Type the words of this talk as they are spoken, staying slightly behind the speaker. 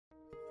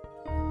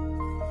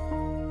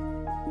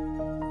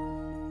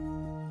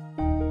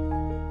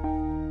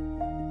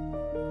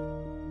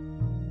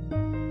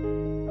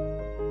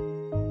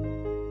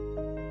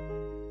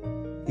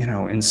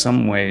in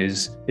some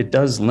ways, it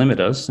does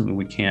limit us. I mean,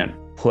 we can't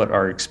put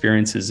our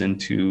experiences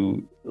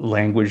into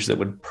language that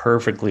would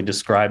perfectly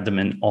describe them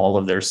in all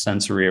of their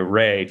sensory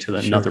array to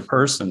another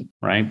person,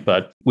 right?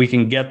 But we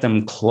can get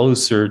them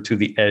closer to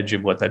the edge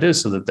of what that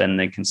is so that then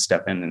they can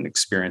step in and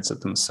experience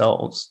it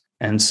themselves.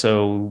 And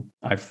so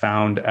I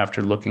found,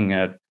 after looking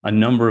at a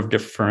number of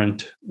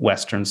different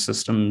Western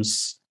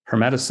systems,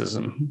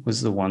 Hermeticism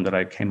was the one that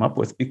I came up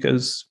with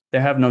because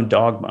they have no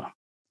dogma.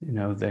 You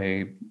know,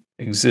 they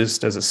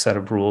exist as a set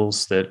of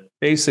rules that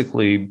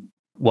basically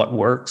what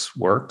works,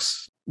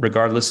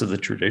 regardless of the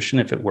tradition.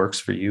 If it works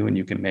for you and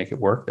you can make it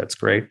work, that's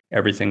great.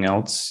 Everything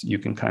else you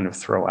can kind of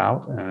throw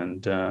out.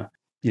 And,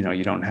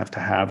 you don't have to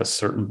have a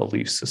certain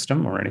belief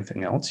system or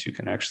anything else. You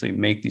can actually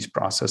make these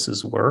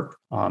processes work.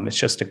 It's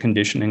just a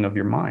conditioning of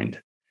your mind.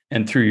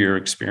 And through your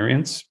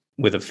experience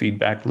with a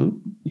feedback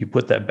loop, you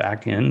put that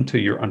back into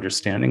your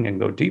understanding and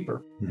go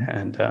deeper.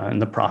 Mm-hmm.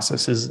 And the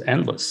process is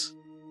endless.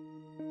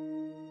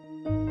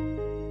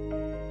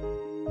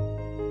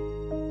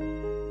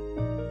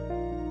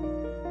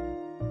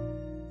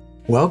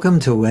 Welcome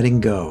to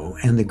Letting Go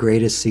and the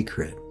Greatest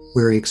Secret,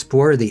 where we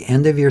explore the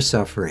end of your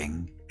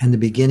suffering and the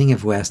beginning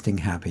of lasting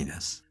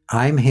happiness.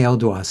 I'm Hale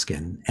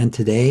Dwoskin, and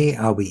today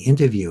I'll be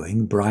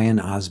interviewing Brian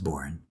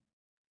Osborne.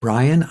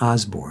 Brian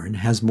Osborne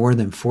has more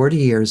than 40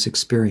 years'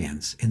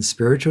 experience in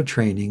spiritual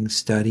training,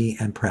 study,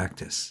 and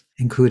practice,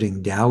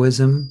 including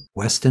Taoism,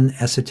 Western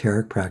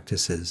esoteric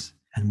practices,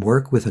 and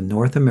work with a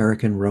North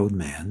American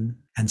roadman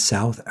and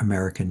South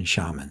American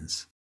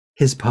shamans.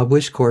 His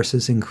published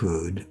courses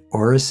include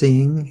Aura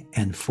Seeing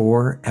and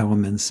 4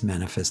 Elements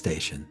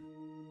Manifestation.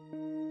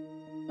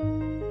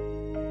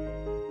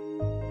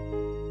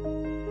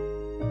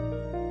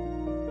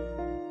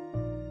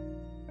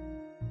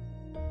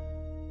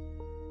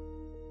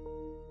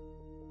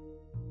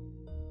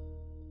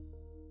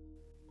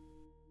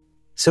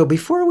 So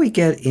before we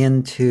get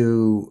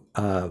into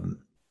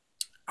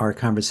our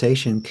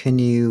conversation, can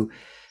you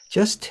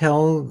just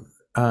tell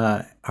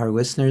our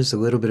listeners a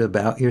little bit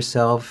about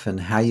yourself and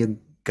how you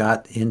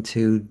got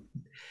into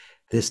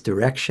this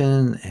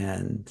direction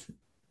and,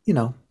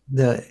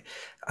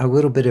 a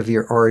little bit of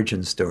your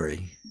origin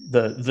story?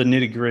 The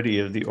nitty-gritty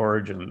of the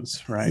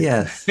origins, right?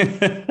 Yes.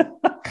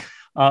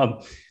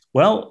 I've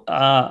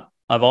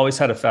always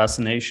had a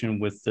fascination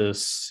with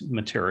this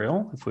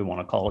material, if we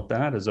want to call it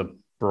that, as a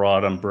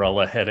broad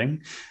umbrella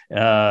heading.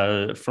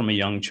 From a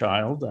young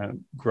child, I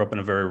grew up in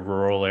a very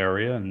rural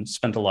area and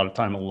spent a lot of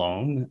time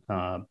alone.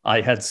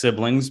 I had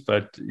siblings,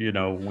 but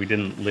we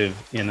didn't live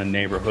in a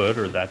neighborhood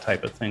or that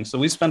type of thing. So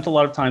we spent a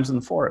lot of times in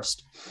the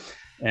forest,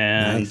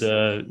 and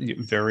nice.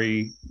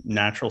 Very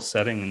natural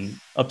setting in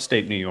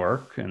upstate New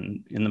York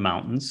and in the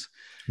mountains.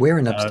 Where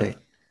in upstate?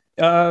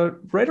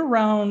 Right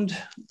around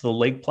the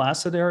Lake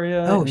Placid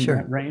area. Oh, sure.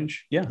 That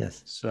range. Yeah.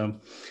 Yes. So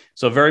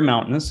very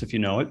mountainous, if you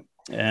know it.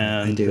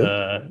 And I do.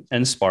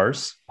 And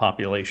sparse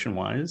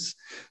population-wise.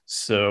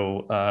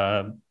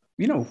 So,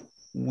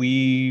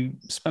 we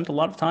spent a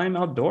lot of time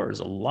outdoors,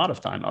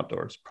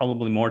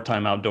 probably more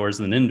time outdoors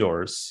than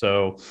indoors.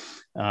 So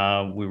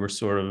we were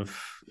sort of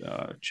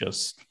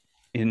just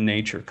in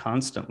nature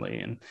constantly.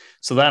 And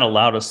so that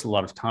allowed us a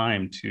lot of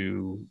time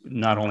to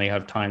not only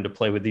have time to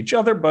play with each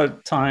other,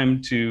 but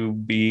time to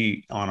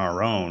be on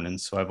our own. And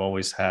so I've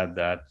always had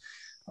that.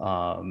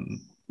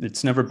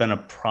 It's never been a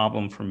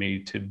problem for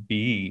me to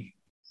be,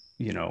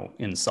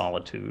 in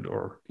solitude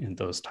or in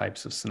those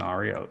types of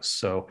scenarios.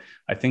 So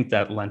I think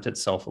that lent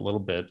itself a little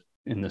bit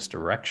in this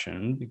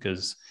direction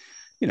because,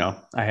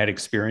 I had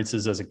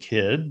experiences as a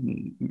kid,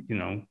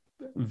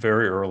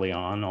 very early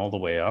on, all the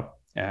way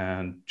up,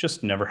 and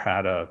just never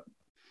had a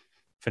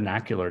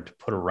vernacular to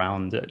put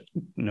around it,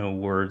 no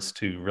words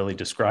to really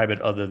describe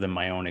it other than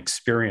my own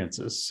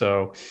experiences.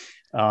 So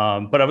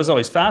but I was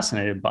always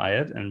fascinated by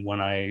it. And when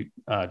I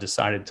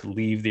decided to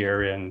leave the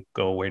area and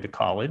go away to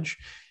college,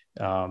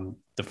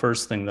 the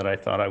first thing that I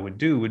thought I would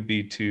do would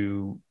be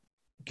to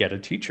get a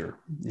teacher,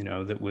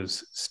 that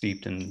was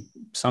steeped in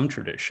some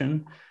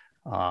tradition.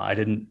 I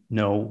didn't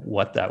know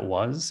what that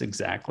was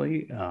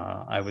exactly.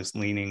 I was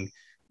leaning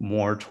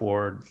more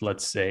toward,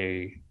 let's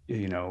say,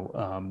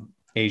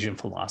 Asian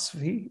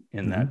philosophy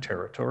in that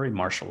territory,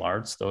 martial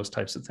arts, those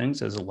types of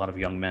things, as a lot of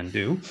young men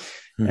do.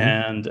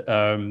 And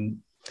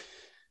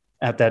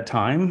at that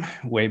time,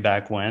 way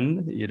back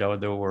when,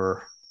 there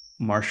were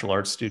martial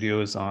arts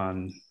studios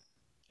on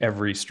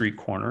every street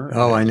corner.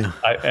 Oh, I know.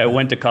 I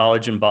went to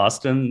college in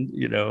Boston,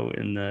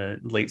 in the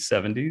late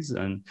 70s,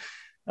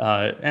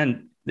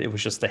 and it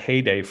was just a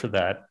heyday for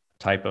that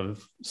type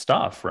of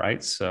stuff,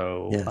 right?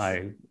 So yes.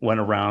 I went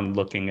around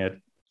looking at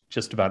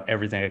just about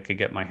everything I could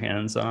get my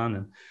hands on,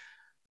 and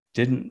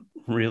didn't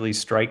really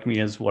strike me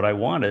as what I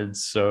wanted.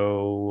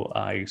 So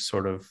I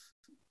sort of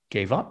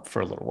gave up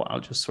for a little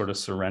while, just sort of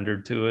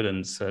surrendered to it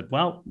and said,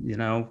 well,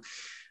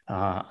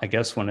 I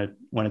guess when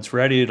it's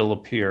ready, it'll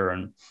appear.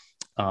 And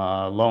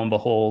lo and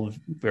behold,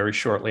 very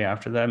shortly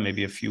after that,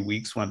 maybe a few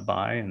weeks went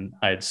by, and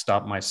I had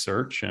stopped my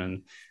search,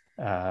 and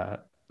a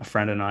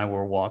friend and I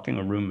were walking,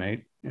 a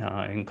roommate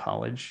in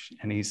college,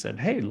 and he said,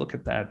 hey, look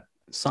at that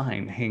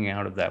sign hanging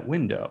out of that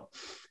window.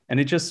 And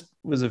it just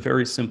was a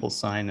very simple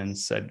sign and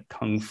said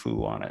Kung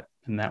Fu on it.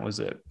 And that was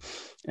it.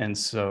 And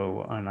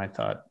I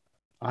thought,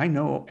 I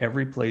know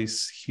every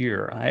place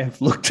here. I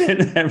have looked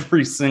at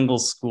every single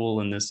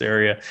school in this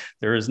area.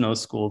 There is no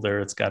school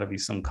there. It's got to be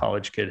some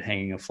college kid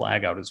hanging a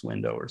flag out his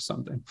window or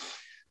something.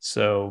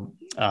 So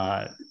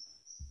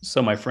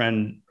my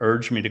friend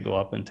urged me to go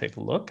up and take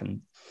a look.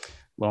 And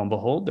lo and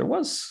behold, there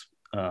was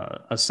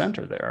a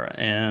center there.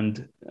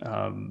 And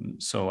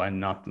so I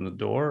knocked on the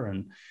door,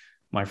 and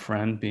my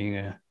friend, being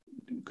a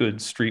good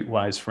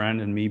streetwise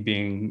friend, and me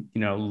being,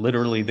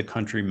 literally the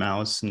country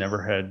mouse,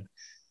 never had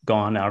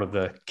gone out of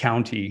the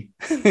county.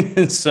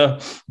 So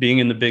being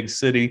in the big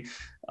city,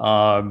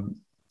 when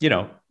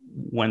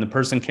the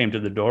person came to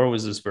the door,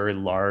 was this very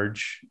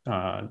large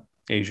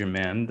Asian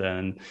man,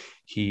 then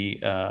he,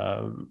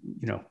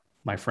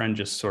 my friend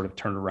just sort of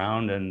turned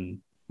around and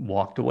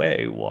walked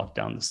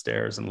down the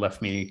stairs, and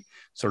left me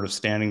sort of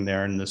standing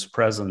there in this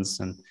presence.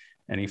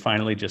 And he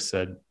finally just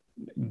said,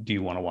 do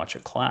you want to watch a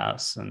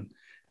class? And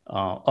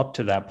up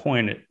to that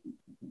point,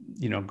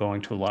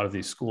 going to a lot of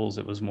these schools,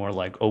 it was more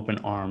like open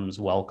arms,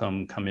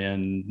 welcome, come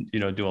in,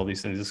 do all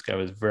these things. This guy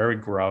was very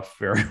gruff,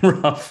 very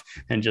rough,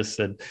 and just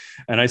said,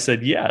 and I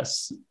said,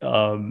 yes.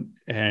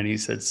 And he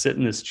said, sit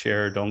in this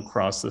chair, don't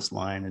cross this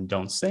line, and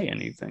don't say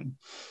anything.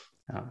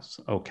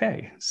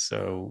 Okay.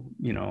 So,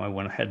 I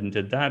went ahead and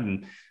did that.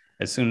 And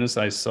as soon as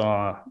I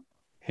saw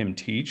him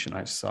teach and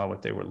I saw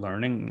what they were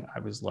learning,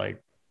 I was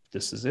like,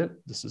 this is it.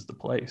 This is the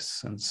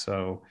place. And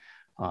so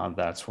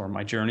that's where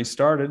my journey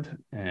started.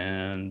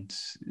 And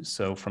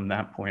so from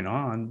that point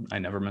on, I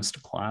never missed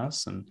a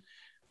class. And,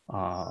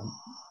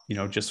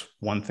 just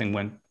one thing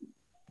went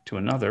to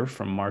another,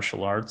 from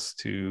martial arts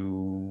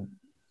to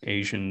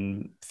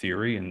Asian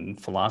theory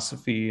and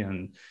philosophy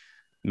and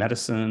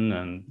medicine.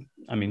 And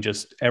I mean,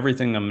 just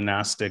everything, a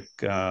monastic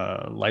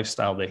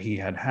lifestyle that he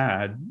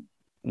had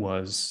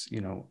was,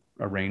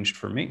 arranged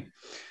for me.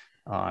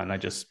 And I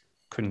just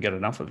couldn't get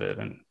enough of it.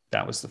 And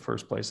that was the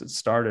first place it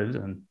started.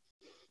 And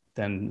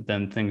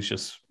then things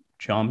just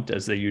jumped,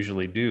 as they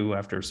usually do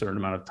after a certain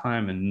amount of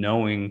time, and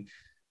knowing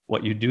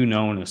what you do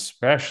know, and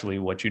especially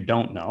what you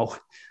don't know.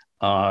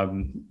 I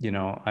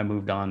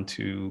moved on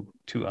to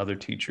other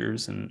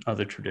teachers and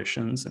other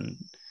traditions, and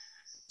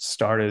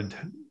started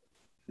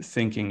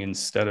thinking,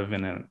 instead of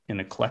in an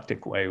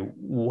eclectic way,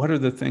 what are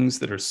the things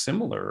that are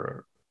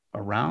similar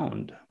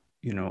around,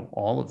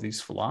 all of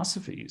these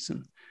philosophies?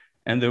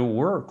 And there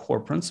were core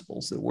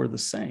principles that were the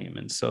same.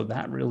 And so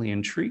that really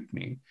intrigued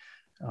me.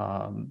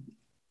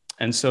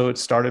 And so it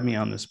started me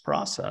on this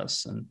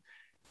process,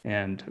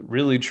 and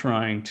really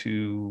trying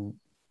to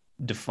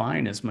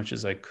define as much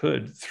as I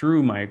could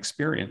through my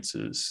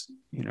experiences,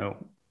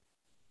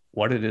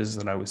 what it is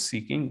that I was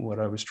seeking, what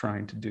I was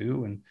trying to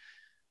do.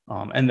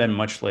 And then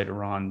much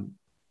later on,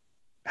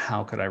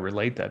 how could I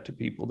relate that to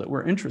people that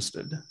were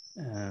interested?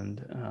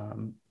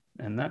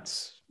 And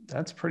that's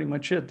pretty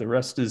much it. The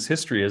rest is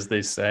history, as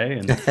they say.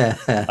 And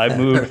I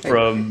moved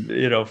from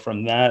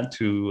that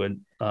to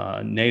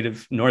a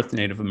North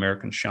Native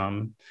American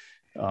shaman,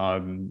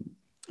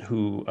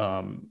 who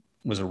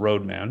was a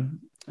roadman,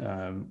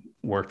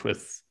 worked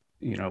with,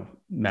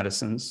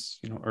 medicines,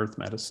 earth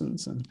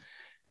medicines, and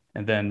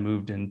then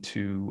moved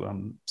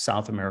into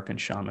South American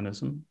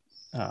shamanism.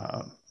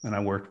 And I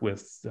worked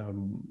with,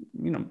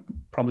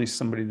 probably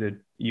somebody that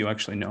you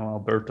actually know,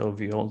 Alberto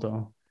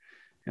Violdo,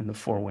 in the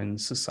Four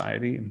Winds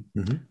Society.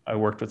 Mm-hmm. I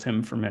worked with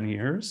him for many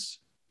years,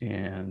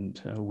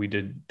 and we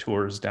did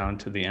tours down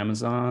to the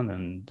Amazon,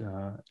 and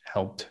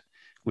helped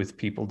with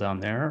people down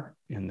there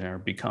in their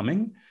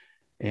becoming.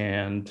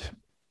 And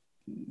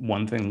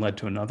one thing led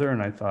to another.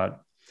 And I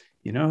thought,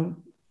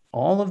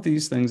 all of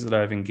these things that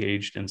I've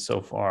engaged in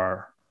so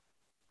far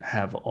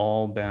have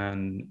all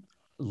been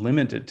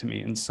limited to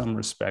me in some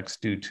respects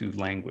due to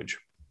language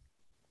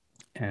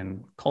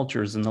and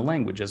cultures in the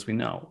language, as we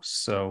know.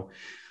 So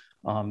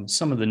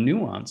some of the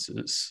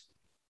nuances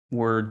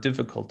were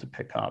difficult to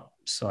pick up.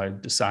 So I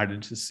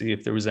decided to see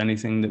if there was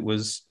anything that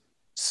was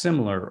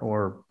similar,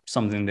 or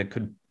something that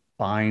could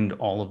bind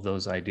all of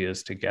those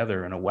ideas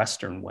together in a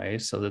Western way,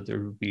 so that there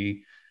would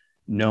be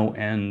no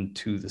end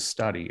to the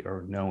study,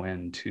 or no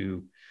end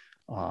to,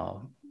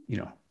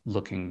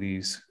 looking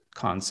these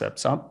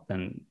concepts up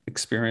and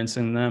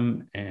experiencing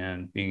them,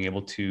 and being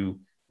able to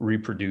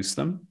reproduce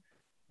them,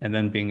 and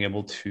then being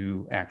able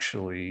to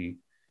actually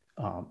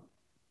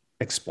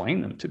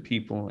explain them to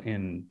people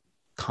in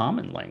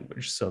common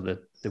language, so that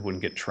they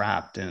wouldn't get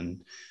trapped in,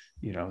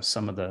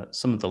 some of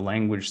the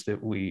language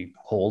that we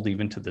hold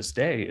even to this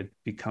day. It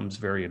becomes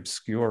very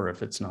obscure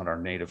if it's not our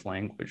native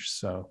language.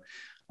 So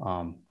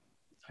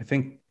I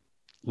think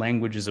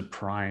language is a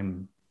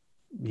prime,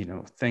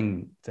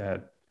 thing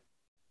that,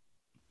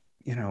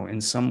 in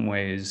some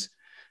ways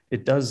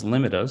it does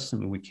limit us. I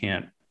mean, we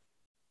can't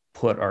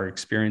put our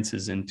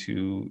experiences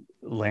into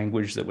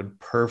language that would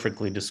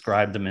perfectly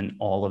describe them in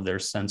all of their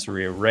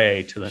sensory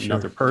array to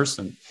another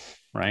person,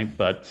 right?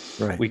 But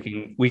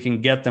we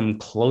can get them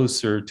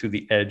closer to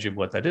the edge of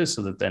what that is,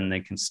 so that then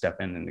they can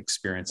step in and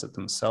experience it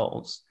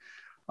themselves.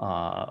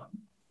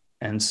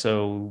 And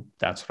so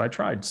that's what I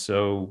tried.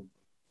 So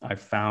I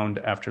found,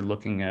 after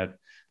looking at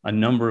a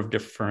number of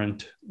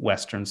different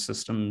Western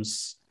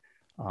systems,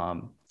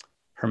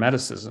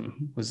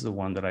 Hermeticism was the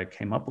one that I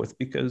came up with,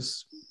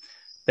 because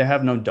they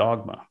have no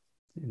dogma.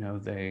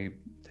 They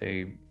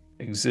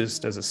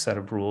exist as a set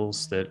of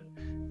rules that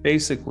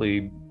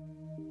basically,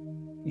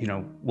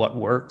 what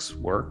works,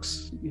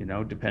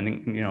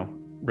 depending,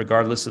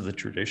 regardless of the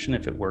tradition.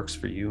 If it works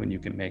for you and you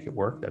can make it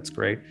work, that's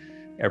great.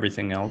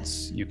 Everything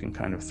else you can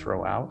kind of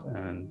throw out,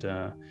 and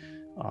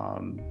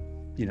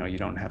you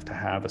don't have to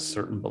have a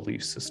certain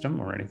belief system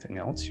or anything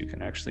else. You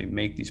can actually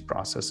make these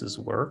processes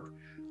work.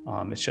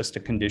 It's just a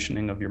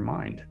conditioning of your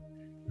mind,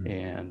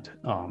 and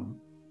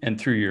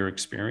through your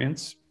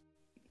experience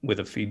with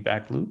a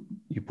feedback loop,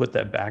 you put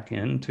that back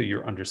into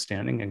your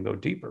understanding and go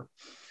deeper.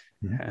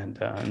 And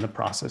the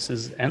process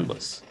is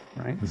endless,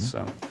 right?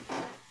 So,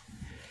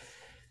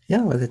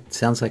 yeah, well, it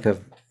sounds like a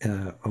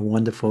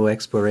wonderful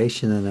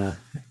exploration and a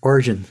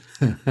origin.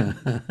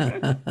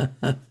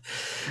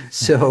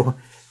 So,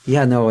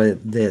 yeah, no,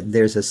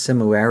 there's a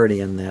similarity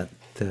in that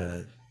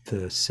the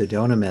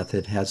Sedona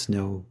method has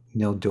no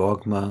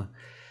dogma,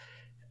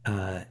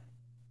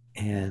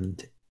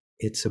 and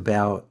it's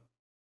about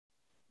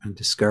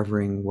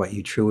discovering what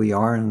you truly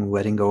are and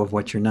letting go of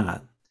what you're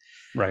not.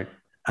 Right.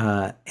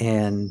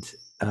 And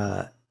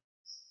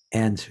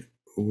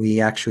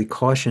we actually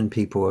caution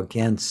people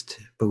against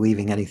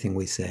believing anything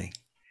we say.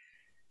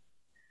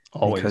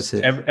 Always.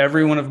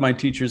 Every one of my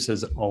teachers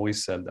has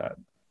always said that.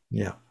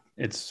 Yeah.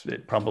 It's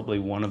probably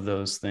one of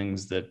those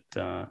things that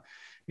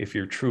if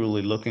you're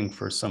truly looking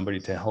for somebody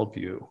to help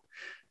you,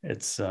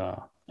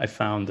 I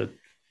found that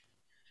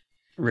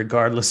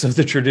regardless of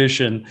the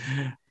tradition,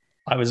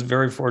 I was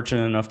very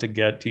fortunate enough to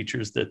get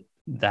teachers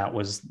that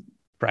was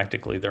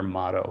practically their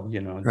motto.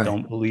 Right.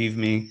 Don't believe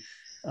me,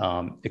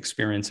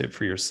 experience it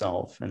for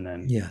yourself, and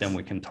then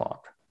we can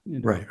talk.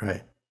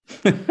 Right.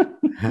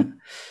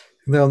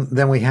 Well,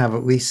 then we have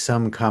at least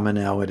some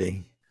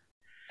commonality.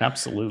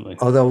 Absolutely.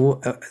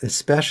 Although,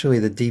 especially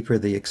the deeper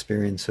the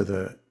experience, or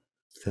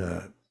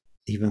the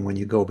even when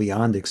you go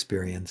beyond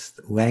experience,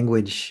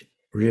 language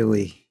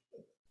really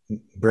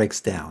breaks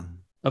down.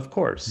 Of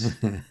course.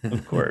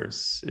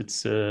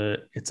 It's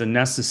a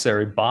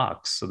necessary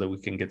box so that we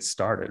can get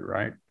started,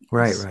 right?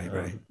 Right.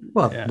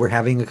 Well, We're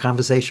having a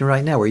conversation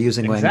right now. We're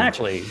using language.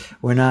 Exactly.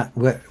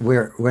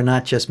 We're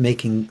not just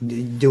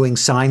doing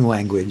sign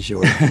language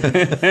or.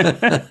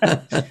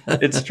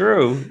 It's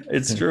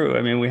true.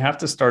 I mean, we have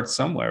to start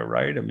somewhere,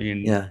 right? I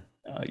mean,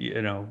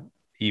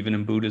 even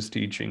in Buddhist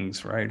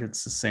teachings, right?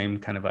 It's the same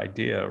kind of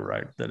idea,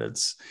 right? That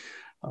it's,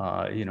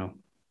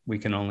 we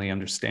can only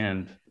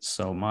understand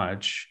so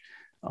much.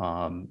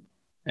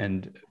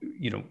 And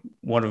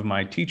one of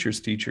my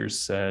teachers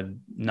said,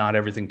 not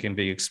everything can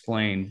be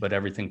explained, but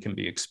everything can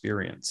be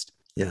experienced.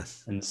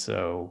 Yes. And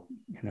so,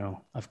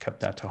 I've kept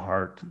that to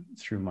heart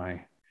through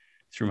my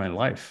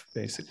life,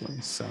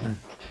 basically. So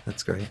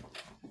that's great.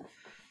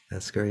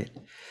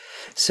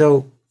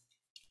 So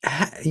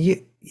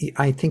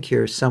I think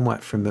you're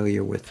somewhat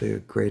familiar with The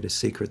Greatest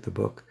Secret, the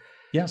book.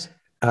 Yes.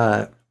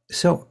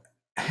 So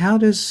how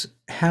does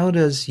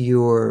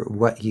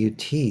what you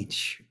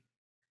teach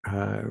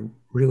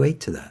relate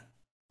to that?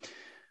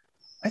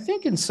 I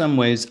think in some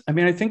ways,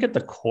 I think at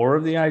the core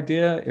of the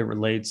idea, it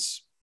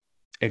relates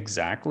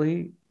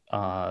exactly.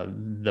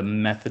 The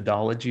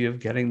methodology of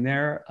getting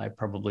there, I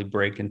probably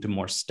break into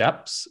more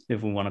steps,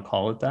 if we want to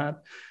call it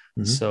that.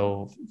 Mm-hmm.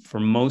 So for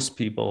most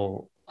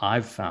people,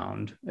 I've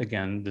found,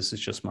 again, this is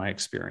just my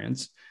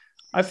experience,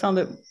 I've found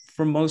that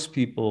for most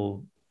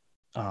people,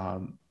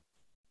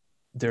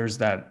 there's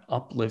that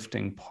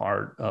uplifting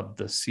part of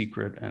The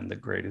Secret and The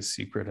Greatest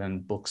Secret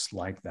and books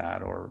like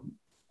that, or,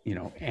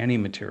 any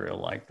material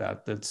like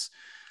that, that's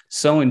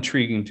so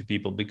intriguing to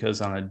people because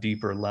on a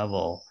deeper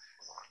level,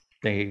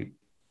 they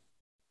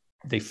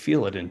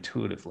feel it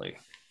intuitively.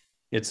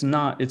 It's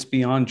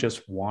beyond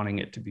just wanting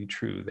it to be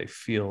true. They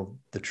feel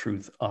the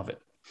truth of it.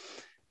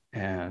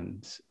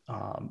 And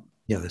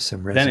there's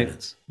some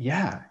resonance.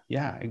 Yeah,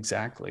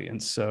 exactly.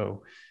 And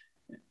so,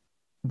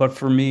 but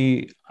for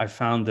me, I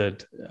found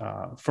that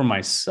for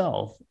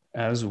myself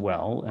as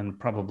well, and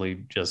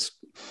probably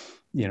just,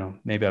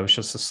 maybe I was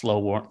just a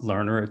slow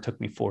learner. It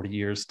took me 40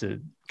 years to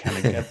kind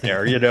of get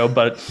there,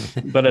 but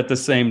at the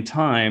same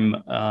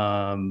time,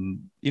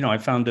 I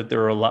found that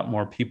there are a lot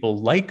more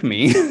people like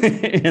me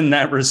in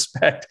that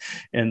respect,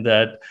 and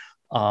that,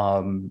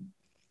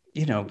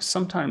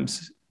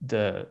 sometimes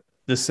the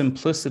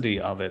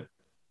simplicity of it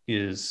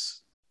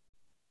is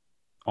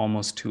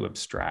almost too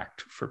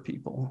abstract for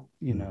people,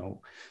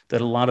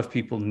 that a lot of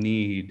people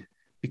need,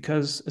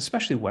 because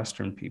especially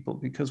Western people,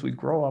 because we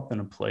grow up in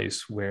a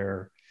place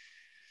where,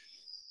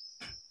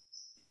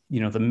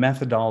 the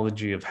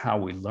methodology of how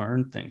we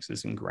learn things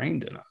is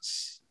ingrained in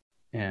us.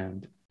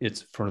 And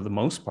it's, for the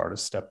most part, a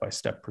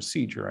step-by-step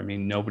procedure.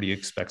 Nobody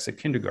expects a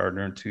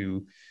kindergartner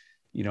to,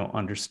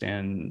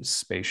 understand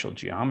spatial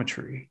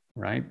geometry,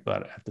 right?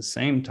 But at the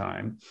same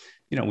time,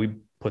 we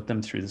put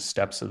them through the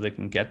steps so they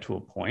can get to a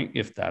point,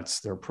 if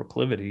that's their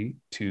proclivity,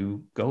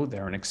 to go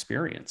there and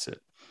experience it.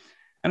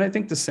 And I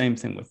think the same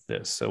thing with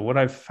this. So what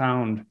I've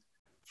found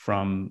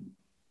from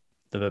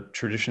the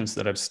traditions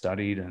that I've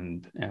studied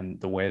and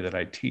the way that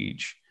I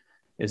teach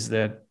is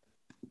that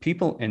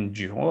people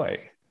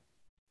enjoy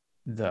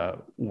the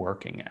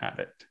working at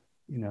it.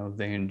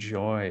 They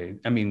enjoy,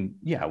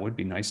 it would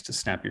be nice to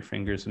snap your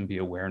fingers and be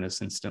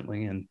awareness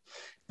instantly. And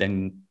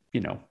then,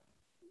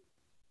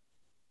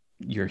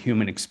 your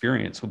human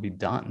experience will be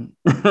done,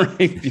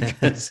 right?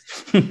 Because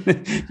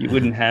you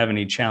wouldn't have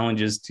any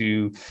challenges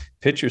to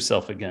pitch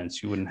yourself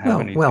against. You wouldn't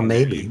have any. Well,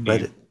 maybe,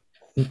 but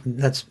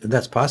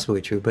that's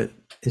possibly true. But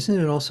isn't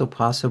it also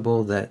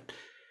possible that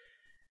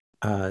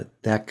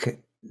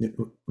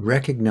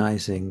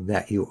recognizing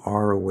that you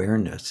are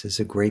awareness is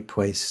a great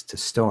place to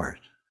start?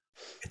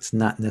 It's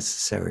not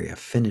necessarily a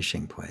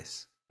finishing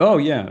place. Oh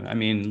yeah,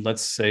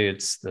 let's say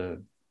it's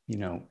the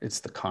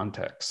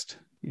context,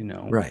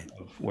 right,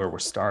 of where we're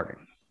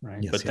starting,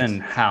 right? Yes, but then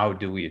how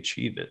do we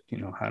achieve it?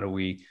 How do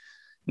we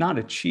not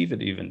achieve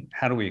it even?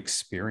 How do we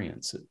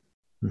experience it?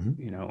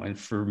 Mm-hmm. And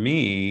for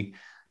me,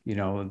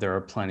 there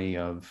are plenty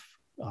of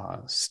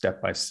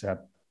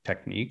step-by-step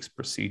techniques,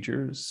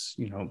 procedures,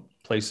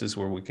 places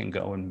where we can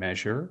go and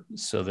measure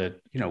so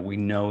that, we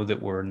know that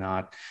we're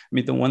not,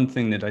 the one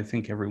thing that I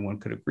think everyone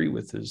could agree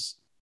with is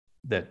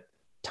that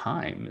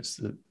time is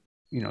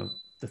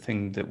the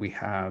thing that we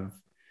have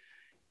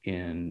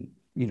in,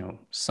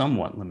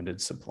 somewhat limited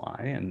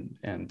supply,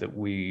 and that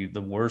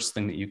the worst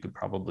thing that you could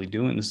probably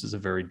do, and this is a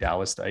very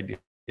Taoist idea,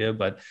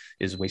 but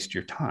is waste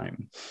your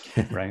time,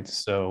 right?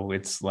 So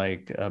it's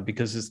like,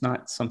 because it's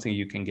not something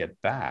you can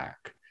get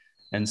back.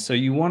 And so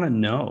you want to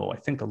know, I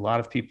think a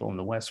lot of people in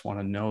the West want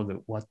to know that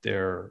what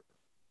they're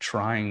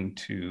trying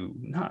to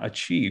not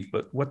achieve,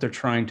 but what they're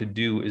trying to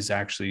do is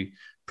actually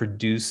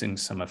producing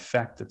some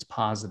effect that's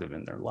positive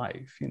in their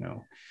life,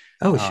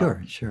 Oh,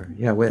 sure.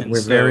 Yeah,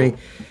 we're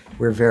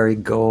very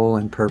goal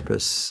and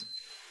purpose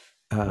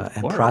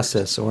and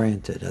process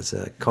oriented as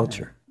a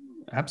culture.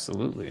 Yeah,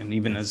 absolutely. And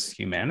even as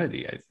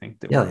humanity, I think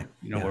that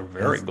we're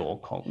very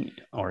goal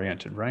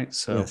oriented, right?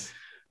 So,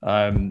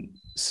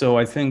 so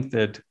I think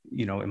that,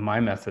 in my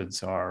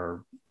methods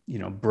are,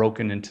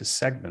 broken into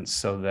segments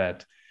so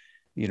that,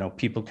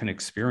 people can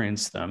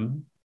experience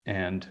them,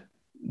 and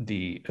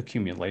the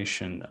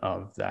accumulation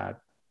of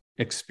that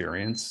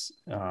experience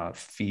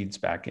feeds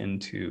back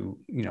into,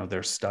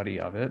 their study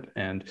of it.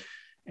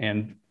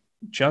 And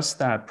just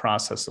that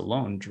process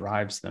alone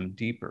drives them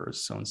deeper.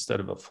 So instead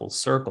of a full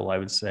circle, I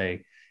would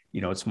say,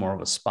 it's more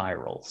of a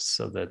spiral,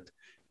 so that,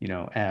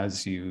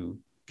 as you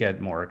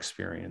get more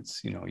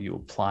experience, you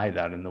apply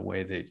that in the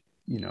way that,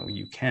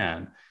 you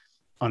can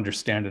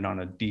understand it on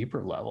a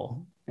deeper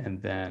level.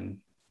 And then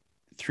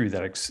through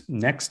that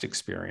next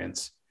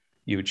experience,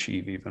 you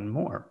achieve even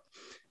more.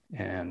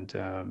 And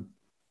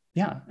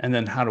and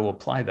then how to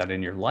apply that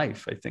in your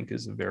life, I think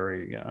is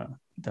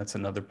that's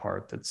another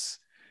part that's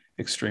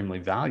extremely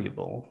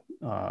valuable.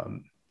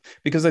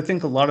 Because I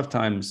think a lot of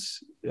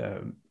times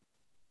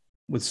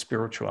with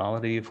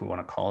spirituality, if we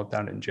want to call it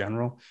that in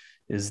general,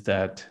 is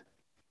that,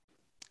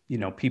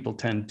 people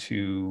tend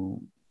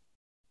to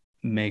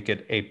make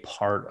it a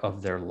part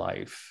of their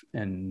life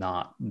and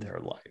not their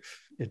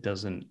life. It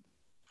doesn't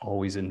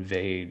always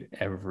invade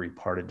every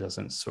part. It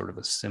doesn't sort of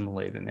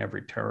assimilate in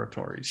every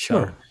territory.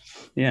 Sure.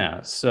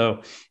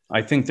 So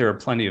I think there are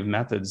plenty of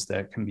methods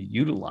that can be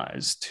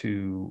utilized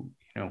to,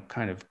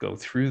 kind of go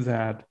through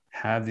that,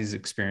 have these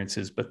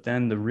experiences. But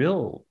then the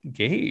real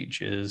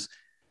gauge is,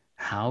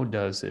 how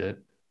does it,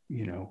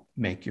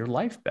 make your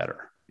life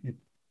better?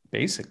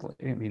 Basically,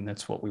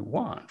 that's what we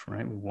want,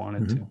 right? We want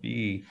it to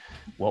be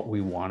what we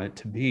want it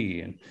to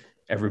be. And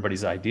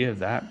everybody's idea of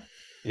that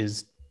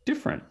is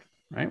different,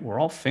 right?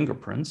 We're all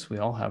fingerprints. We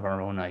all have our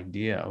own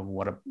idea of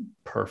what a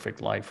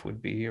perfect life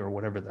would be, or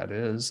whatever that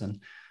is. And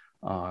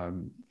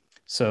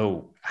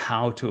so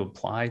how to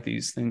apply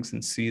these things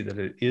and see that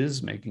it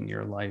is making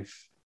your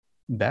life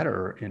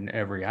better in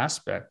every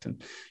aspect.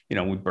 And,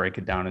 we break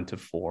it down into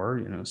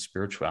 4,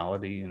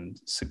 spirituality and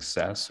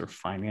success, or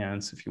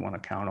finance, if you want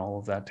to count all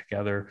of that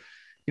together,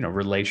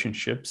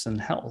 relationships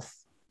and health.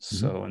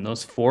 So in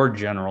those 4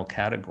 general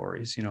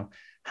categories,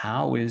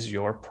 how is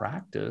your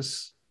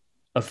practice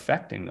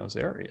affecting those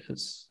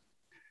areas?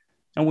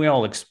 And we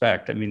all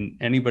expect,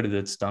 anybody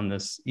that's done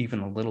this even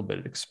a little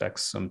bit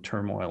expects some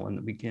turmoil in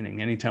the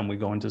beginning. Anytime we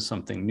go into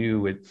something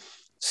new, it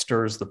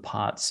stirs the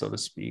pot, so to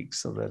speak,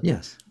 so that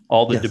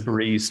all the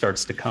debris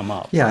starts to come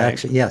up. Yeah, right?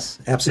 Actually, yes,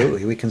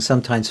 absolutely. We can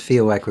sometimes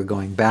feel like we're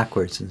going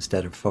backwards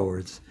instead of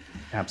forwards.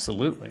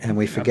 Absolutely. And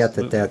we forget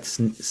that that's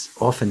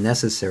often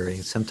necessary.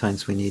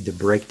 Sometimes we need to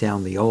break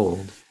down the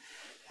old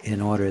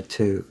in order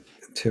to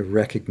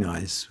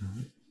recognize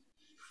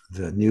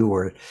the new,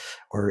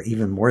 or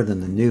even more than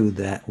the new,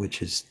 that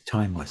which is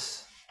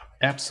timeless.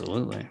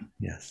 Absolutely.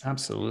 Yes.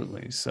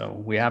 Absolutely.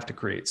 So we have to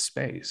create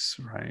space,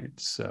 right?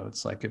 So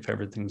it's like, if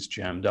everything's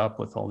jammed up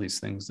with all these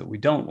things that we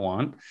don't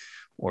want,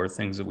 or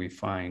things that we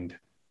find,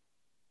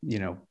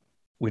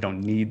 we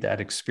don't need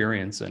that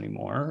experience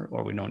anymore,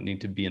 or we don't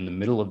need to be in the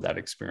middle of that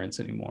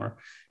experience anymore,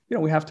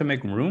 we have to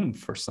make room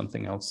for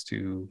something else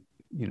to,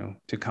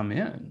 to come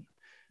in.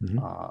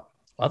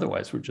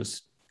 Otherwise, we're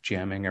just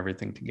jamming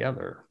everything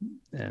together.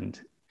 And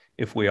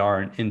if we are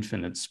an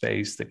infinite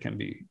space that can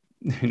be,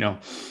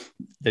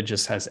 that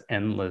just has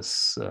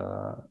endless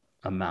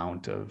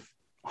amount of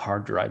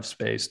hard drive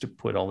space to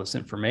put all this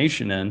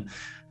information in,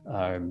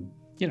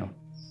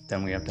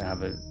 then we have to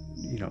have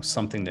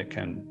something that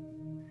can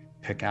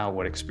pick out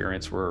what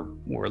experience we're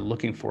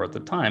looking for at the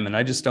time. And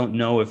I just don't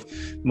know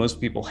if most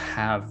people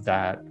have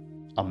that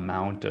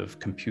amount of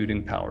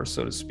computing power,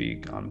 so to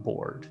speak, on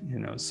board,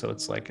 so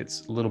it's like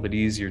it's a little bit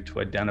easier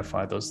to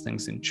identify those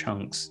things in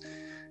chunks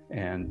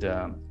and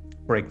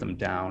break them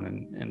down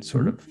and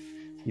sort of,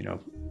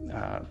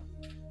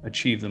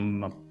 achieve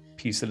them a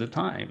piece at a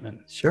time and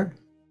sure,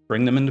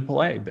 bring them into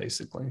play,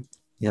 basically.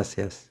 Yes.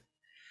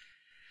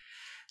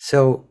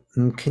 So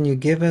can you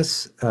give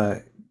us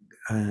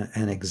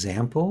an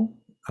example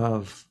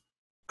of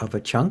a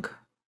chunk?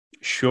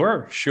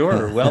 Sure.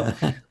 Well,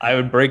 I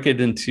would break it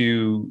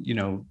into,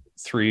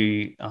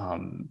 three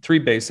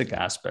basic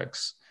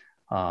aspects.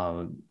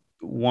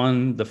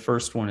 The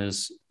first one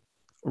is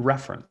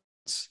reference,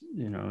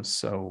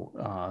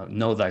 so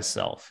know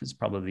thyself is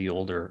probably the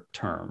older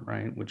term,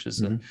 right? Which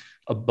is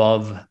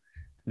above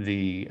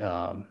the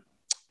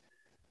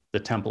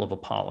Temple of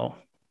Apollo,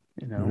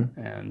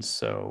 and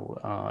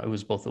so it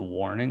was both a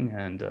warning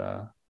and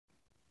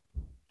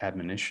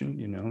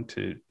admonition,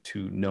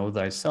 to know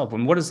thyself.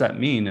 And what does that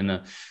mean in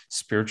a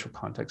spiritual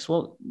context?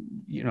 Well,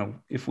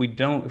 if we're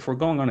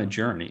going on a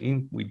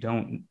journey, we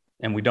don't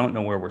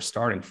know where we're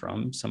starting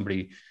from.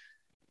 Somebody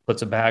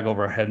puts a bag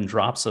over our head and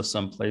drops us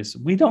someplace.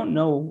 We don't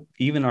know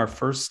even our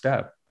first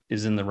step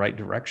is in the right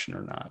direction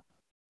or not.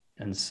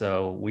 And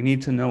so we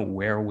need to know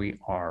where we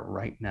are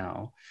right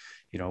now.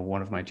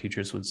 One of my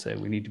teachers would say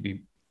we need to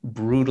be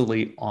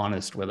brutally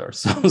honest with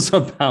ourselves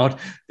about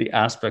the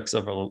aspects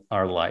of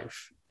our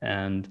life.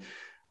 And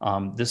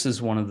this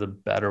is one of the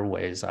better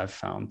ways I've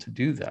found to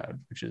do that,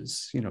 which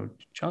is,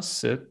 just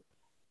sit,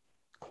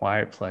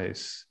 quiet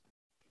place,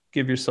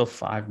 give yourself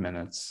 5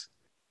 minutes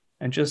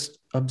and just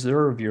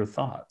observe your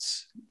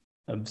thoughts.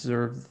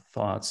 Observe the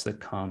thoughts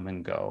that come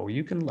and go.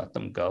 You can let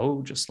them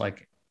go, just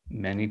like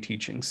many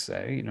teachings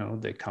say,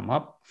 they come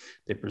up,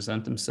 they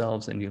present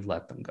themselves, and you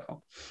let them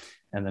go.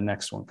 And the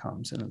next one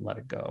comes in and let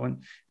it go.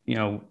 And,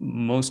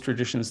 most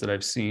traditions that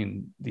I've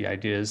seen, the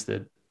idea is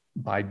that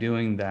by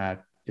doing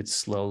that, it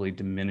slowly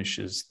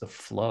diminishes the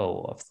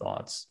flow of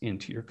thoughts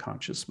into your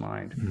conscious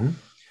mind.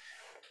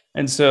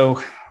 And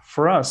so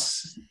for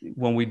us,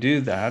 when we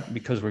do that,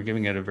 because we're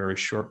giving it a very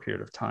short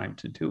period of time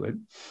to do it,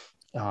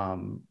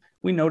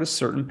 we notice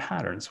certain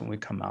patterns when we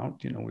come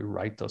out. We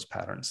write those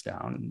patterns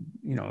down.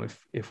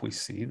 If we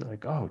see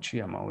like, oh, gee,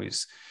 I'm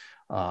always,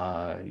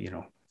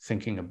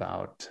 thinking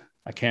about,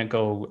 I can't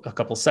go a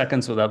couple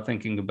seconds without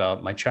thinking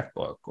about my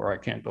checkbook, or I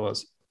can't go a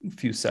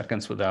few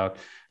seconds without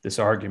this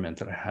argument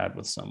that I had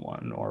with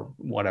someone, or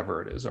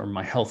whatever it is, or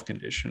my health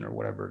condition, or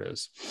whatever it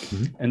is.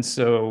 And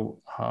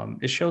so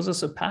it shows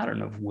us a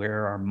pattern of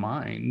where our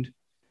mind,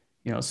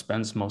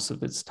 spends most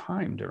of its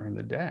time during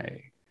the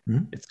day.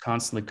 It's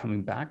constantly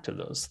coming back to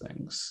those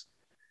things.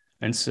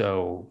 And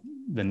so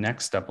the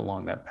next step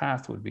along that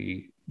path would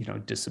be,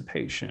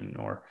 dissipation,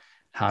 or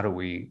how do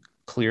we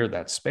clear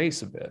that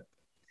space a bit,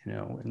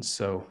 and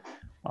so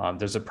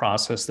there's a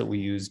process that we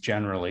use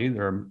generally.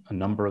 There are a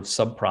number of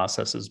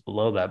sub-processes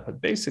below that,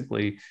 but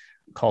basically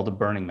called a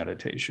burning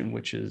meditation,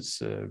 which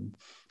is,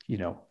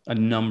 a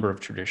number of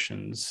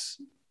traditions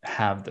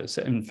have this.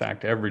 In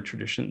fact, every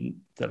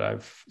tradition that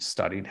I've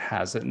studied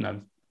has it, and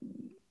I've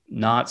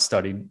not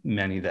studied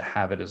many that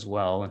have it as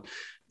well. And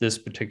this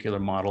particular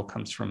model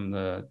comes from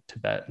the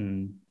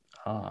Tibetan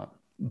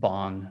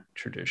Bon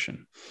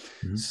tradition.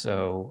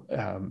 So,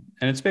 and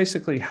it's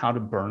basically how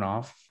to burn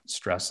off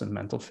stress and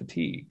mental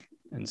fatigue.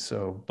 And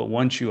so, but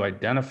once you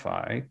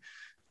identify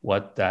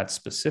what that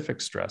specific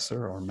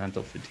stressor or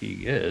mental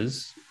fatigue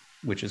is,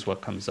 which is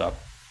what comes up,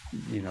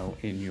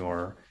 in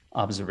your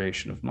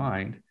observation of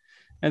mind,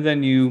 and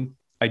then you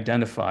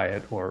identify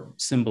it or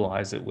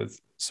symbolize it with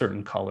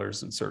certain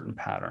colors and certain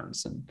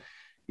patterns, and,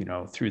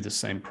 through the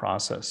same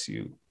process,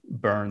 you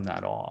burn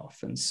that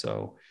off. And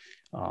so,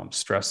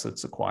 stress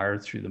that's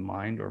acquired through the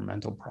mind or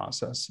mental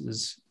process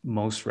is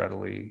most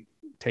readily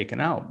taken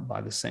out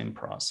by the same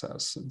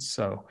process. And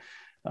so,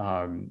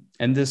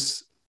 and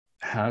this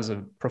has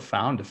a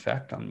profound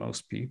effect on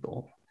most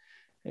people.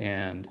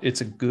 And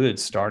it's a good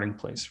starting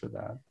place for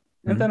that.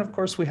 And then, of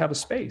course, we have a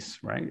space,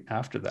 right?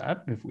 After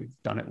that, if we've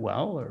done it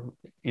well, or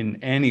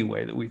in any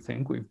way that we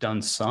think we've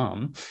done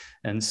some.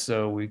 And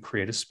so we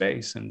create a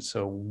space. And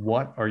so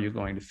what are you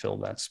going to fill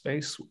that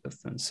space with?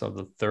 And so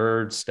the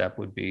third step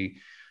would be,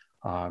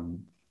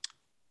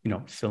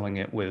 filling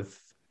it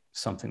with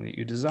something that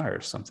you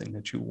desire, something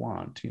that you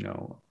want,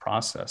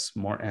 process,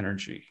 more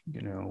energy,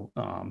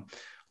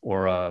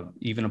 or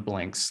even a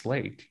blank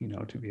slate,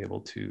 to be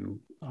able to,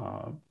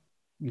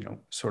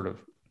 sort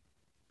of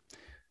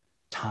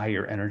tie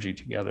your energy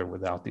together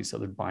without these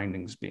other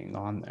bindings being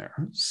on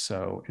there.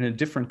 So in a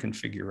different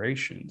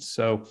configuration.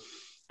 So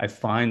I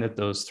find that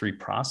those three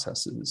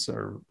processes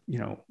are,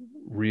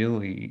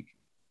 really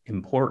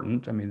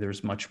important. I mean,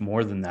 there's much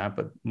more than that,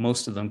 but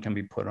most of them can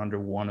be put under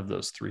one of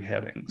those three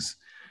headings.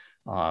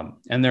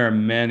 And there are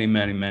many,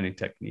 many, many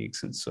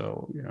techniques. And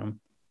so,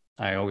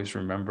 I always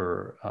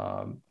remember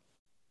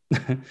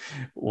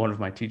one of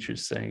my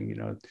teachers saying,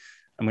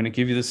 I'm going to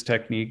give you this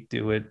technique,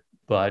 do it.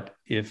 But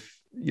if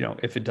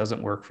it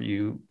doesn't work for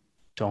you,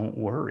 don't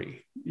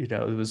worry. It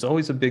was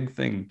always a big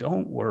thing.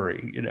 Don't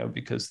worry,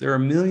 because there are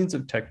millions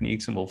of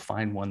techniques and we'll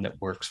find one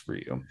that works for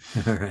you.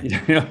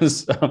 Right.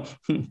 So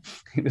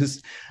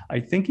I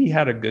think he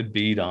had a good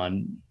beat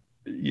on,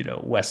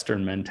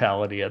 Western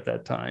mentality at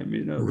that time,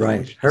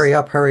 Right. Hurry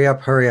up, hurry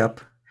up, hurry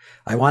up.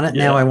 I want it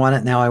now. I want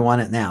it now. I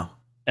want it now.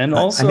 And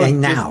also,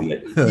 now.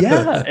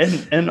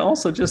 And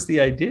also just the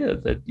idea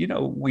that,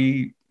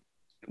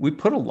 we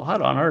put a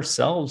lot on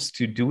ourselves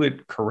to do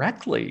it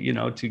correctly,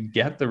 to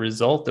get the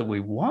result that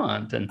we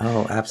want. And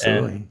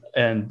absolutely.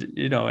 And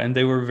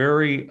they were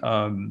very,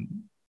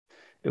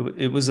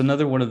 it was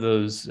another one of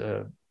those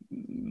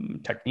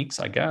techniques,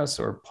 I guess,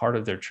 or part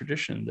of their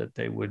tradition, that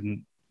they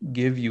wouldn't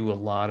give you a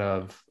lot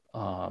of,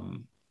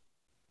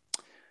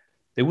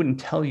 they wouldn't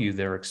tell you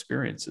their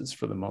experiences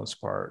for the most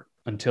part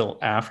until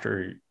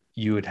after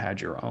you had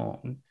had your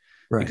own.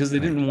 Right, because they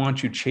didn't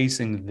want you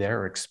chasing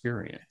their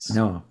experience.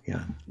 No,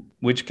 yeah.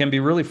 Which can be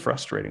really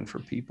frustrating for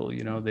people.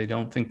 They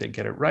don't think they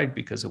get it right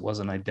because it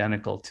wasn't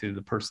identical to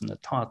the person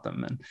that taught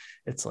them. And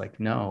it's like,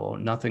 no,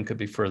 nothing could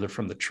be further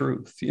from the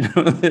truth.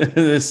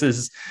 This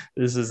is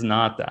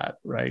not that,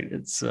 right?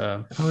 It's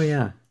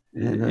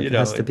it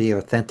has to be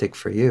authentic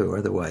for you.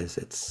 Otherwise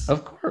it's,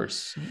 of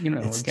course,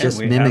 it's again,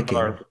 just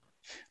mimicking.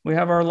 We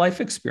have our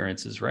life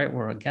experiences, right?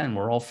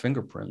 We're all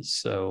fingerprints.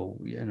 So,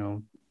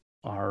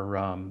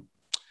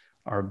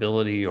 our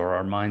ability, or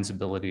our mind's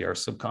ability, our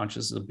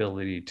subconscious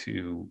ability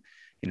to,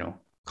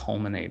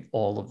 culminate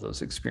all of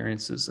those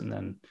experiences and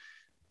then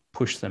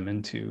push them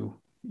into,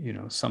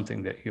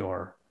 something that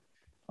you're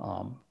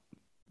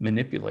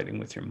manipulating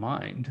with your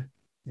mind,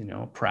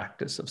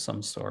 practice of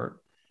some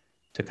sort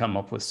to come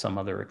up with some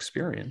other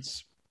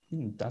experience.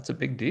 That's a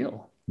big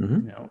deal,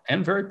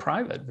 and very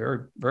private,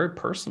 very, very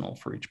personal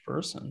for each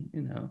person,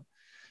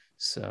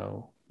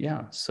 So,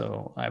 yeah.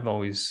 So I've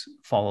always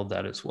followed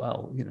that as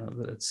well,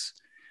 that it's,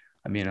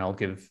 I'll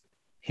give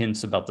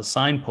hints about the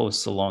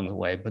signposts along the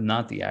way, but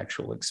not the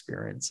actual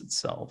experience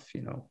itself,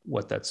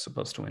 what that's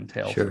supposed to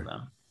entail for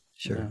them.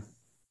 Sure.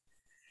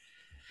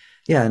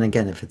 Yeah. And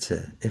again, if it's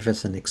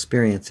an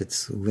experience,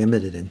 it's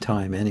limited in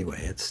time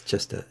anyway. It's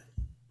just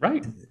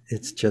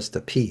it's just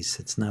a piece.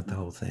 It's not the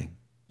whole thing.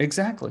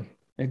 Exactly.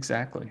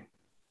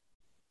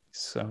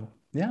 So,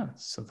 yeah.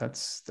 So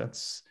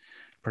that's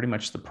pretty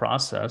much the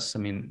process.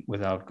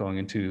 Without going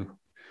into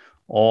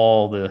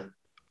all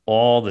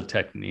the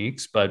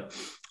techniques, but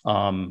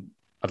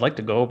I'd like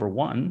to go over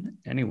one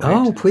anyway.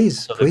 Oh,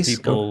 please, so please. That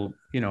people,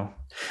 No,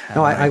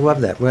 I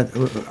love that.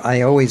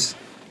 I always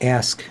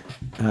ask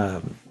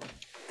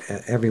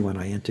everyone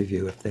I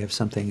interview if they have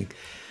something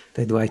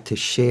they'd like to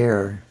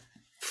share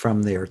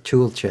from their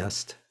tool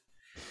chest.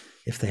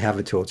 If they have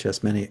a tool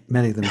chest, many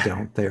of them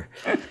don't.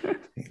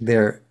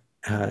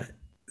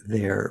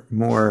 They're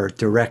more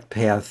direct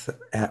path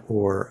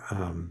or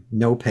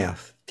no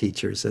path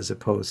teachers, as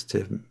opposed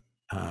to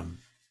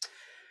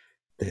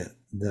the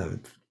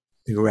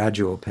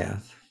gradual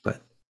path.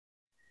 But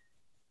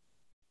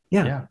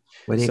yeah.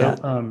 What do you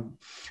got?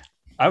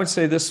 I would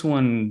say this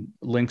one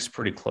links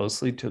pretty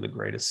closely to the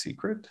greatest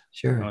secret.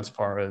 Sure. As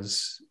far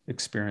as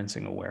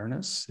experiencing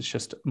awareness, it's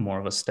just more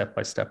of a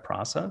step-by-step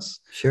process.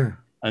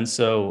 Sure. And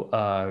so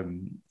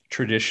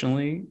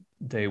traditionally,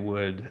 they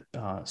would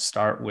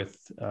start with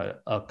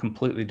a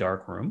completely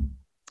dark room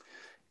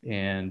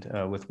and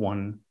with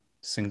one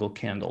single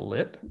candle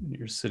lit.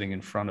 You're sitting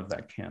in front of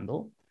that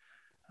candle.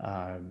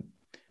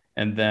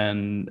 And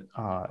then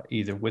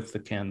either with the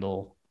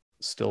candle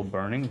still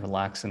burning,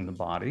 relaxing the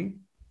body.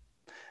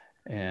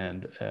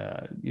 And,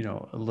 a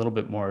little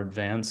bit more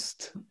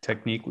advanced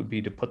technique would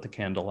be to put the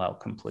candle out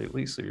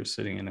completely. So you're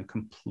sitting in a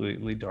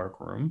completely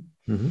dark room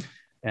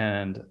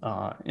and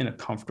in a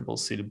comfortable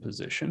seated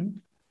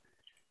position.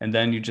 And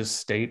then you just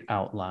state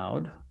out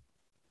loud,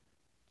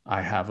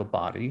 I have a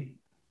body,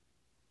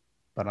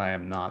 but I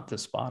am not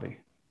this body.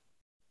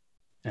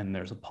 And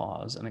there's a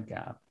pause and a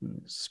gap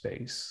and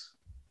space.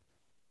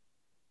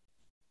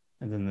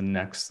 And then the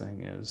next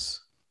thing is,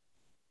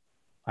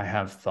 I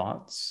have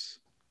thoughts,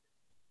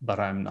 but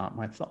I'm not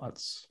my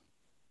thoughts.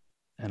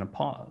 And a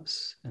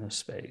pause and a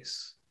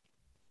space.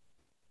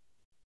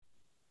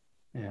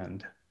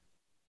 And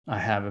I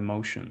have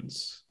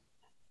emotions,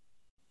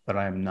 but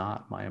I am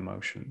not my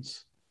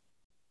emotions.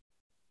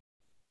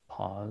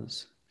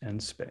 Pause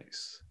and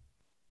space.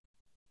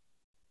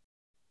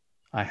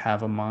 I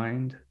have a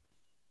mind,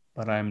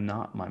 but I am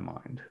not my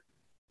mind.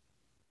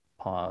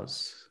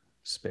 Pause,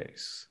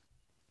 space.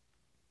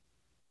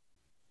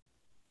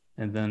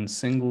 And then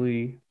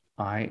singly,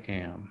 I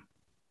am.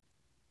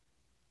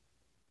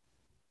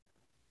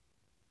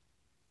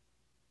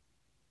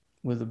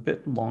 with a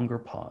bit longer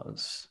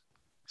pause,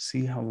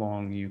 see how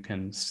long you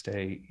can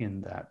stay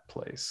in that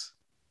place.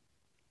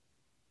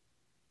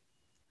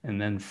 And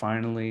then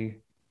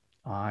finally,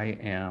 I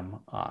am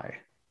I.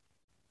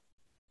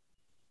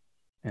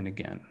 And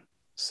again,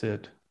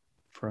 sit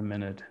for a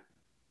minute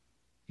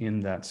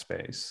in that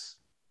space.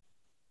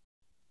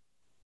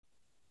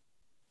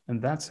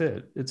 And that's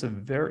it. It's a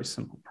very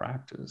simple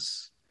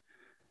practice.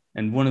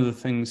 And one of the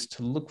things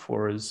to look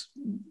for is,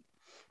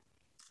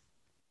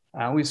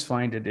 I always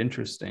find it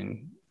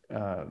interesting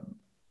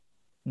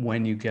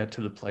when you get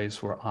to the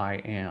place where I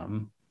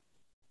am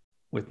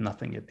with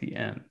nothing at the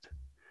end.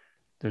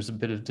 There's a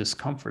bit of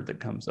discomfort that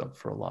comes up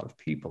for a lot of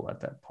people at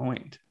that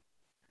point.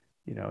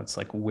 You know, it's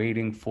like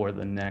waiting for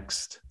the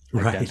next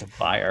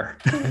identifier.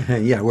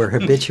 Yeah, we're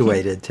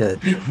habituated to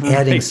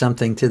adding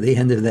something to the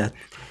end of that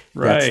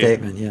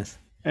statement. Yes.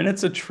 And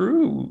it's a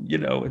true, you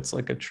know, it's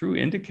like a true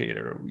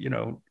indicator, you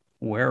know,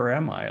 where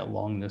am I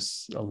along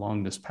this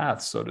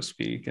path, so to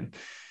speak? And,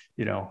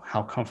 you know,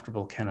 how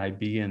comfortable can I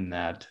be in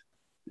that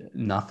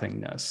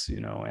nothingness, you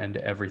know, and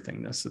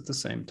everythingness at the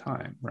same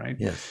time, right?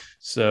 Yes.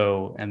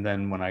 So, and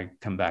then when I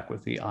come back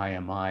with the I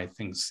am I,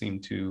 things seem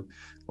to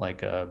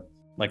like a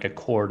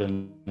chord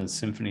in a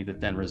symphony that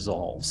then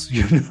resolves,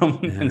 you know,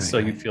 and so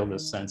you feel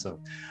this sense of,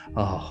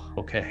 oh,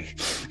 okay,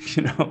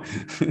 you know,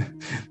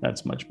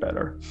 that's much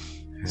better.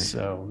 Right.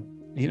 So,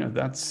 you know,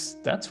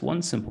 that's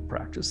one simple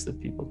practice that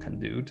people can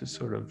do to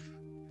sort of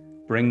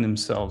bring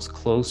themselves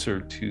closer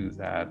to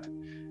that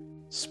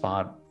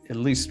spot, at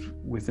least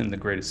within the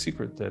greatest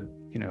secret that,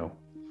 you know,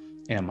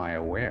 am I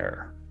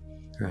aware?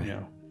 Right. You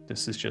know,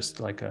 this is just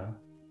like a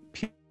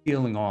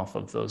peeling off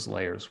of those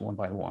layers one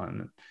by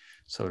one,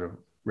 sort of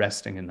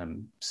resting in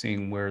them,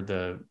 seeing where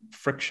the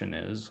friction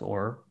is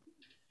or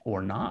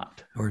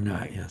not. Or not,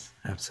 right? Yes,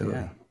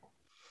 absolutely. Yeah.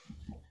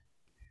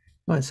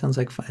 Well, it sounds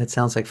like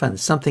fun.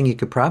 It's something you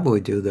could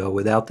probably do, though,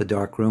 without the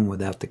dark room,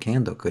 without the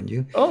candle, couldn't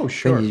you? Oh,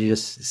 sure. Couldn't you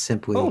just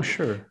simply,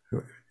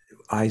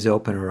 eyes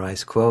open or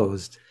eyes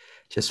closed,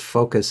 just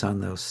focus on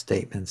those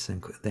statements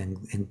and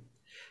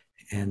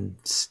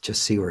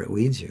just see where it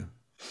leads you?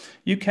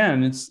 You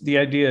can. It's the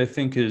idea, I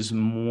think, is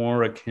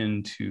more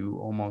akin to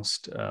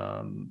almost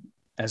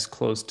as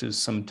close to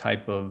some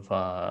type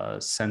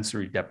of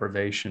sensory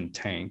deprivation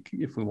tank,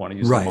 if we want to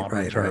use a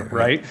modern term,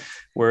 right?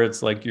 Where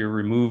it's like you're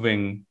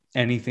removing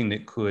anything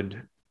that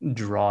could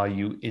draw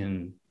you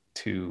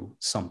into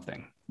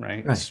something,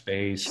 right?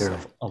 Space, sure.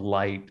 A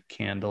light,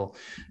 candle.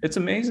 It's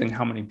amazing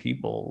how many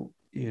people,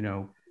 you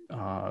know,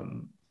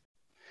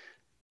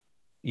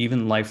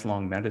 even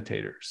lifelong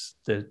meditators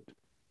that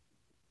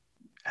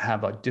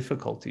have a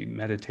difficulty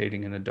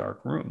meditating in a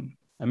dark room.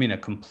 I mean, a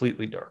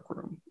completely dark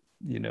room,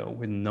 you know,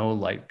 with no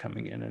light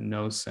coming in and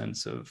no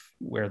sense of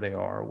where they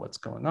are, what's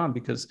going on.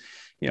 Because,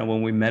 you know,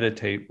 when we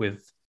meditate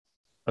with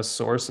a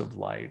source of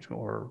light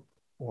or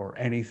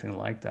anything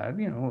like that,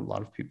 you know, a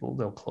lot of people,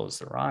 they'll close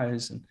their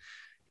eyes and,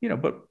 you know,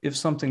 but if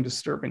something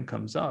disturbing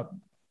comes up,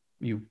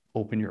 you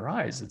open your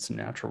eyes. It's a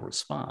natural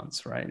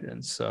response, right?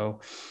 And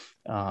so,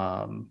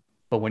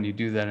 but when you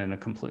do that in a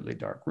completely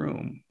dark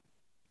room,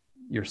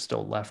 you're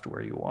still left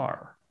where you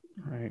are,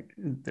 right?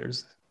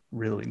 There's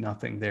really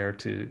nothing there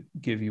to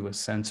give you a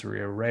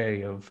sensory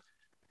array of,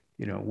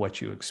 you know,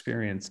 what you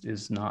experienced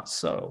is not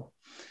so,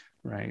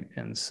 right?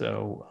 And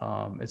so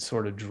it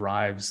sort of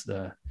drives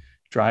the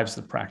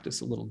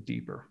practice a little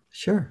deeper.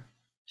 Sure.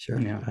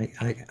 Yeah.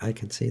 I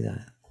can see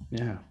that.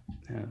 Yeah,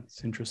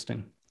 it's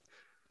interesting.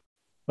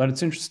 But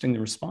it's interesting the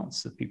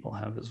response that people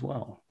have as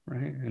well,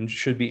 right? And it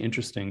should be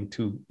interesting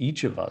to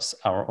each of us,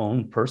 our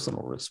own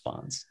personal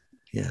response.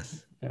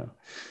 Yes. Yeah.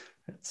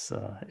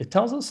 It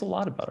tells us a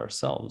lot about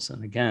ourselves.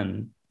 And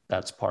again,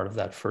 that's part of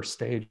that first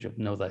stage of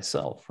know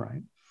thyself,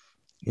 right?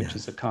 Which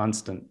is a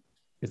constant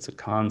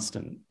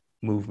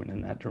movement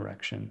in that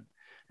direction.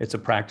 It's a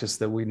practice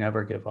that we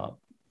never give up,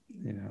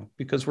 you know,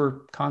 because we're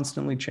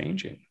constantly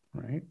changing,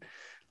 right?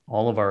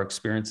 All of our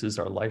experiences,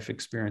 our life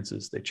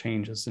experiences, they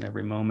change us in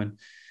every moment.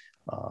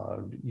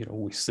 You know,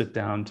 we sit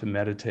down to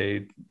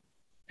meditate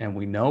and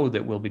we know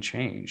that we'll be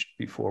changed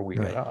before we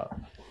get up.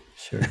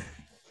 Sure.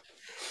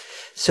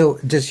 So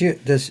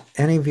does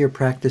any of your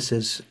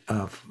practices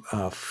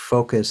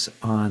focus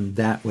on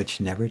that which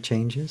never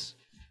changes?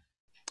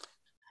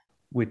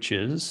 Which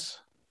is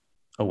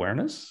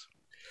awareness?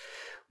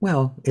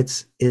 Well,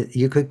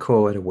 you could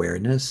call it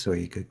awareness, or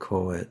you could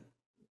call it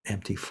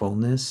empty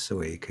fullness,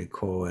 or you could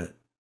call it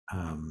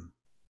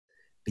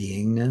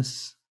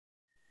beingness.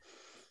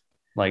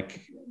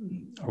 Like,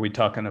 are we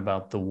talking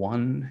about the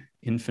one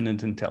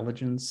infinite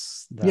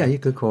intelligence? Yeah, you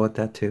could call it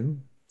that too.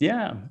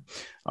 Yeah.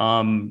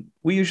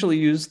 We usually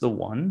use the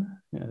one.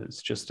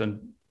 It's just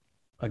an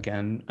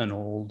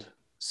old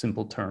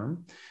simple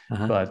term,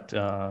 but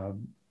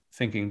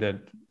thinking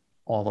that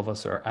all of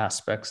us are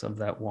aspects of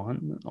that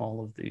one,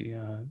 all of the,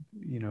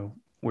 you know,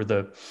 we're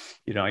the,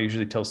 you know, I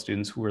usually tell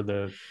students we're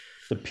the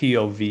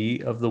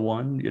POV of the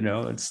one, you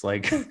know, it's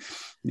like,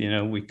 you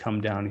know, we come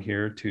down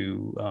here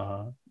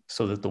to,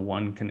 so that the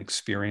one can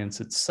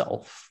experience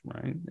itself,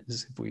 right?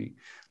 As if we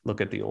look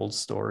at the old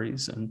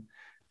stories and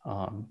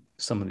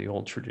some of the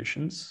old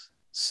traditions.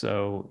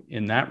 So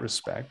in that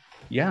respect,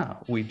 yeah,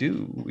 we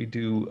do.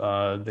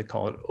 They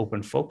call it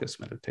open focus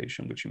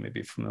meditation, which you may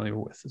be familiar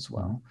with as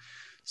well.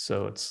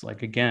 So it's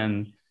like,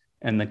 again,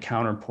 and the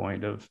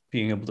counterpoint of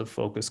being able to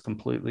focus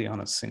completely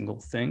on a single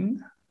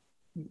thing,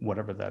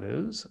 whatever that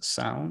is, a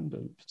sound,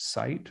 a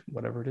sight,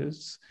 whatever it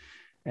is.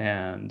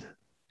 And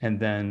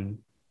then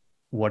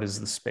what is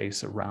the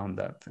space around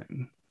that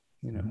thing?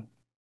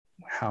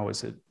 How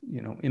is it,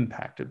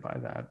 impacted by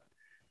that?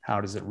 How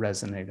does it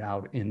resonate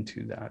out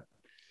into that?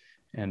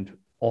 And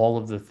all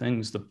of the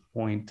things, the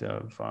point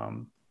of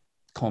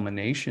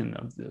culmination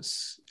of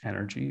this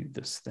energy,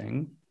 this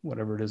thing,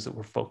 whatever it is that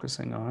we're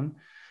focusing on,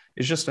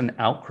 is just an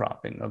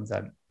outcropping of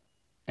that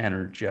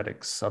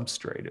energetic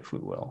substrate, if we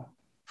will,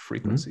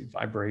 frequency,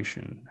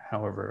 vibration,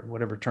 however,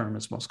 whatever term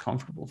is most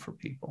comfortable for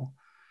people.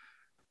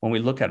 When we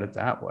look at it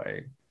that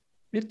way,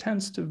 it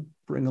tends to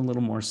bring a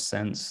little more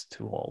sense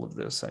to all of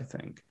this, I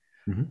think.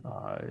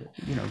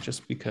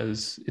 Just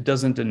because it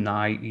doesn't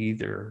deny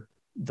either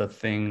the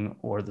thing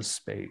or the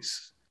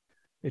space.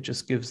 It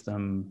just gives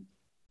them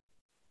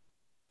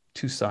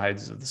two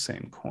sides of the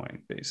same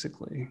coin,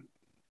 basically.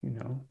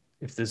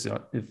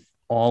 If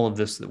all of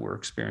this that we're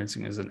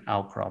experiencing is an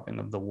outcropping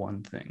of the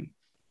one thing,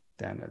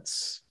 then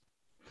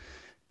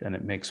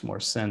it makes more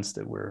sense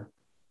that we're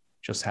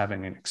just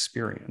having an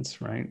experience,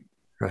 right?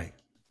 Right.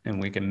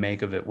 And we can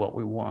make of it what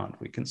we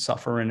want. We can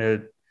suffer in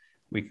it.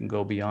 We can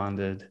go beyond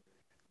it.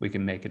 We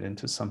can make it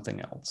into something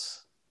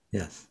else.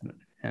 Yes.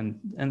 And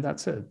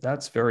that's it.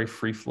 That's very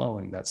free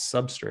flowing. That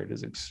substrate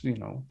is,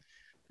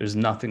 there's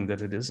nothing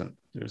that it isn't.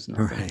 There's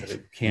nothing that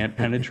it can't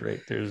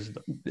penetrate.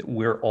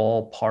 We're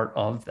all part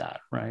of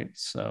that, right?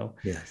 So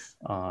yes,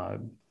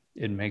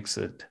 it makes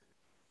it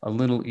a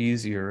little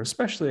easier,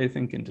 especially I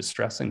think in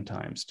distressing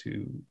times,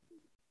 to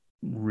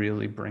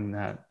really bring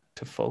that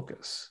to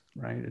focus,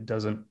 right? It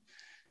doesn't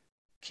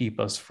keep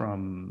us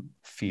from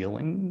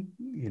feeling,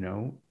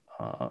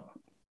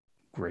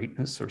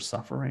 greatness or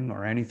suffering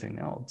or anything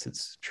else.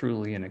 It's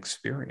truly an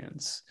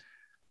experience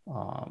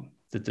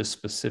that this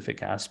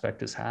specific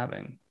aspect is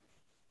having,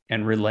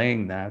 and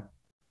relaying that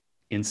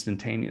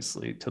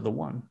instantaneously to the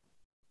one,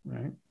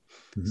 right?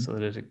 So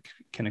that it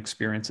can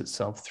experience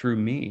itself through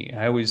me.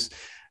 I always,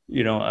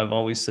 I've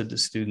always said to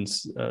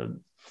students,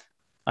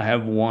 I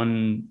have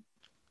one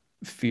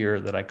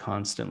fear that I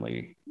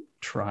constantly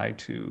try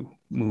to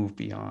move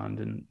beyond,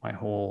 and my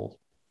whole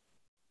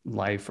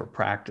life or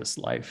practice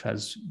life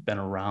has been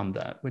around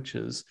that, which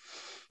is,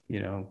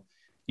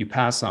 you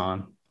pass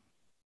on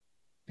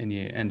and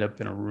you end up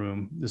in a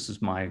room. This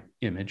is my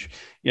image.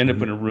 You end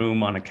up in a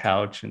room on a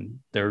couch, and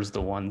there's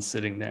the one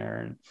sitting there,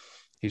 and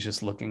he's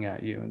just looking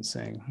at you and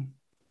saying,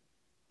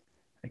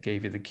 I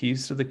gave you the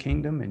keys to the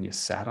kingdom and you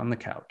sat on the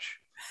couch.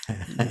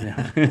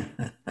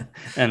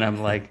 And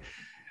I'm like,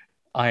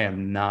 I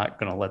am not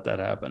going to let that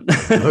happen.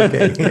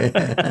 Okay.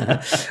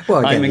 Well,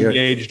 again, I'm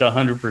engaged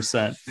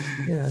 100%.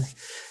 Yeah.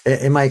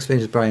 In my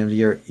experience, Brian,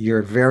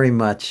 you're very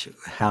much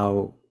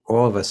how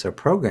all of us are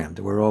programmed.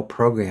 We're all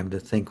programmed to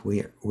think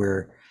we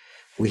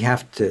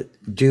have to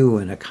do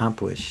and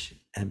accomplish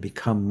and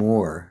become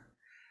more.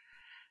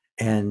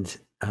 And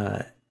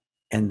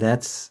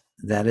that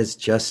is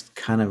just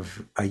kind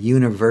of a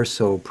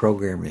universal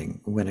programming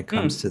when it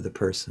comes to the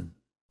person.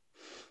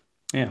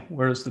 Yeah.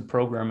 Where does the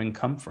programming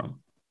come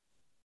from?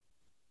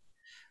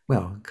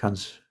 Well, it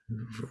comes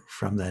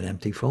from that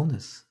empty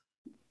fullness.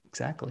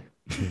 Exactly.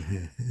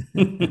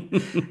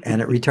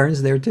 And it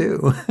returns there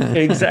too.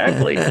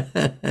 Exactly.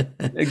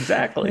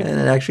 Exactly. And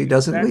it actually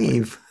doesn't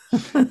leave.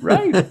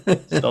 Right.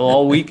 So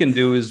all we can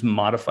do is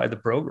modify the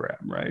program,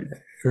 right?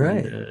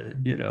 Right.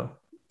 And,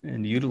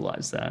 and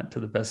utilize that to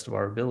the best of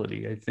our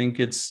ability. I think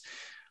it's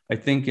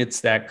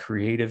that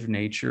creative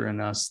nature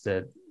in us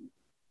that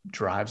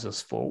drives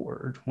us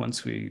forward.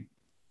 Once we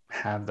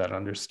have that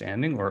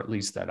understanding, or at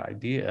least that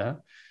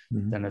idea,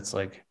 then it's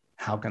like,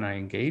 how can I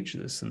engage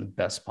this in the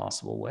best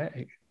possible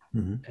way?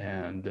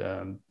 And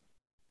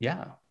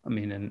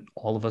and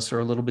all of us are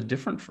a little bit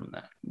different from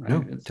that, right?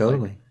 No, it's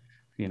totally.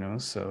 Like,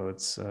 so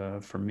it's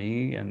for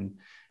me, and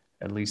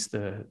at least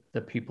the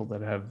people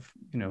that have,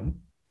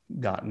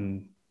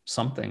 gotten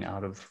something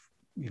out of,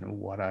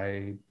 what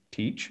I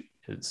teach,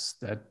 is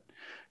that,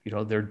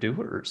 they're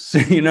doers,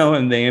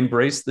 and they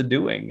embrace the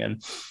doing,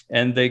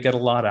 and they get a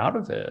lot out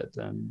of it,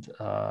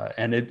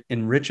 and it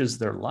enriches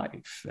their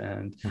life.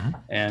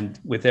 And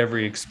with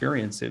every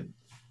experience, it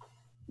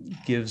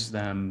gives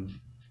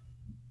them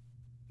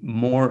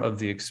more of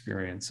the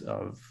experience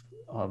of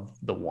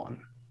the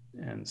one.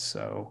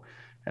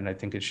 And I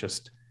think it's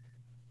just,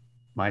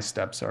 my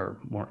steps are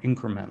more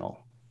incremental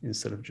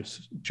instead of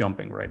just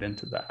jumping right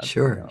into that.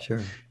 Sure.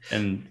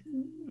 And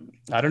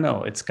I don't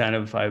know, it's kind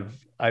of,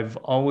 I've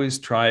always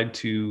tried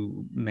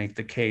to make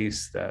the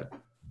case that,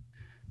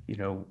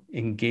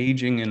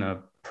 engaging in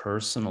a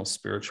personal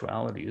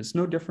spirituality is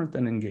no different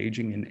than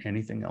engaging in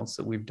anything else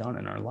that we've done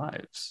in our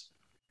lives.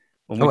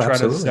 When we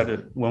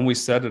when we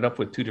set it up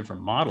with two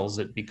different models,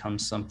 it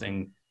becomes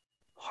something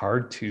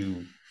hard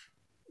to,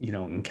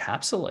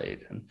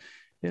 encapsulate.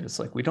 it's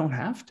like, we don't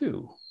have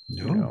to,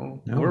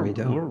 No, we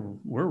don't.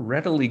 we're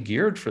readily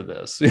geared for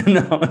this.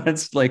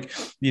 It's like,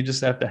 you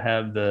just have to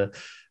have the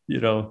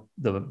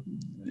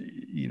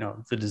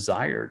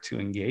desire to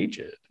engage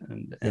it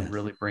and Yes.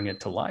 really bring it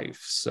to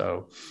life.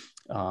 So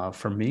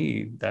for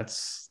me,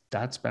 that's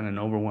been an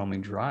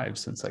overwhelming drive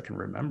since I can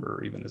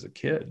remember, even as a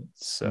kid.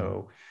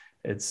 So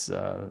that's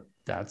a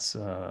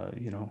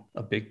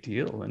big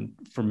deal. And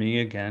for me,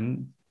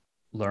 again,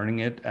 learning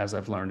it as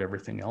I've learned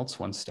everything else,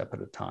 one step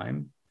at a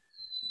time,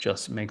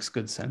 just makes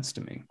good sense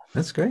to me.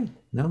 That's great.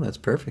 No, that's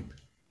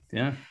perfect.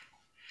 Yeah.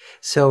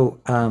 So,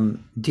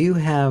 do you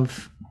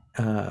have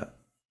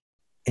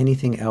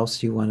anything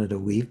else you wanted to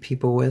leave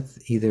people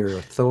with, either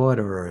a thought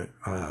or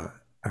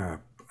a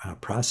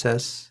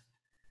process?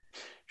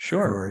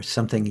 Sure. Or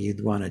something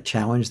you'd want to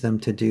challenge them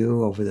to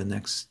do over the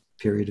next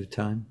period of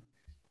time?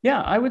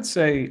 Yeah, I would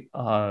say,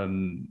 as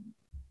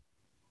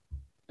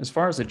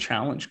far as a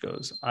challenge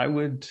goes, I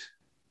would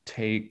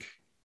take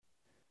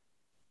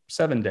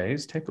 7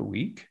 days, take a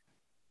week.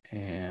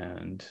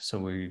 And so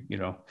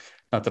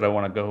not that I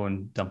want to go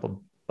and dump a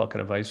bucket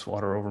of ice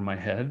water over my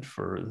head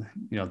for,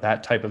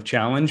 that type of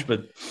challenge,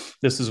 but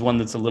this is one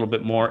that's a little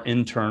bit more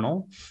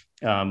internal,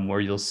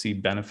 where you'll see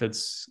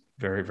benefits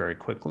very, very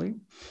quickly.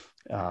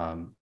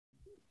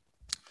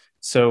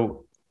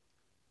 So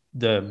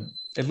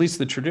at least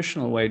the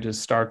traditional way to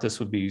start this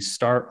would be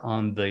start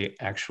on the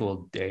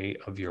actual day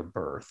of your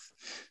birth.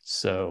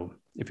 So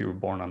if you were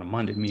born on a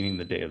Monday, meaning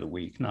the day of the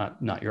week,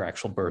 not your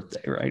actual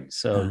birthday, right?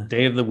 So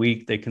day of the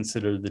week, they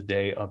consider the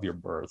day of your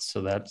birth.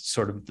 So that's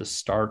sort of the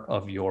start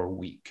of your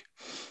week.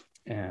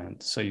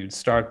 And so you'd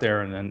start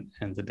there and then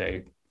end the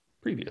day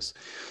previous.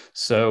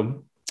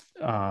 So,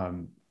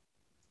 and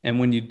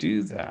when you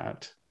do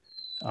that,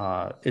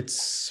 it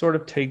sort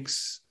of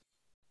takes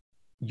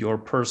your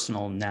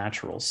personal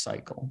natural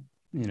cycle,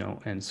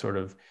 and sort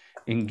of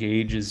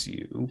engages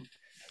you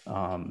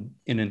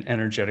in an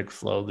energetic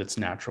flow that's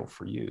natural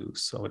for you.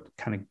 So it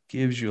kind of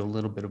gives you a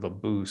little bit of a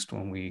boost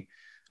when we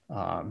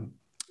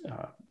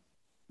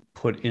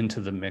put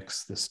into the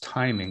mix this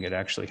timing. It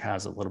actually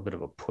has a little bit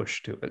of a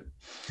push to it.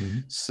 Mm-hmm.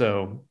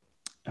 So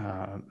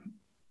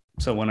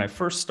when I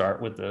first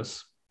start with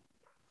this,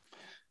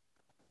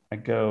 I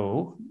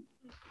go,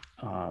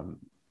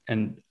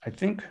 and I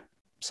think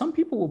some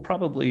people will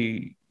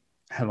probably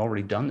have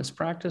already done this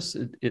practice.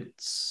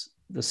 It's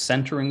the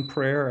centering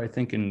prayer, I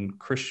think, in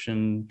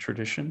Christian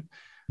tradition,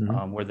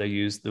 mm-hmm. Where they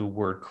use the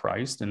word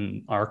Christ.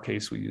 In our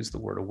case, we use the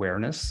word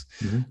awareness.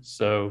 Mm-hmm.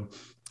 So,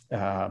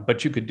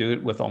 but you could do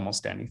it with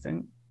almost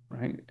anything,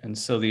 right? And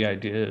so the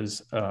idea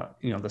is,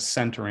 the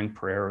centering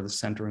prayer or the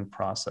centering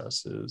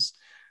process is,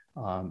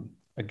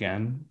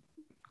 again,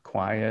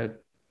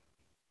 quiet,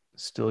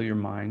 still your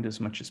mind as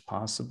much as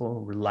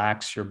possible,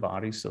 relax your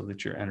body so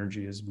that your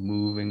energy is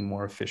moving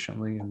more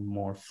efficiently and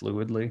more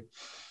fluidly,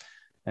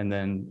 and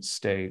then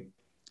stay,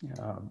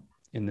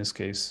 in this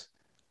case,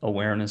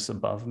 awareness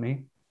above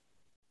me,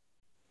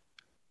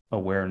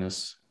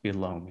 awareness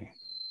below me,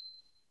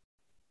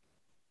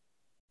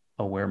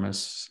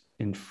 awareness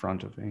in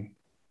front of me,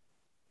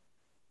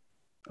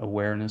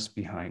 awareness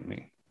behind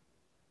me,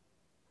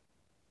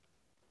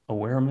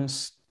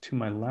 awareness to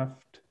my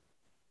left,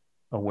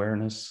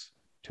 awareness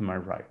to my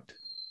right,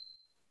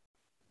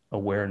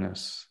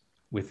 awareness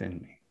within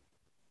me.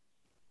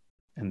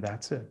 And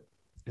that's it.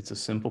 It's a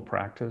simple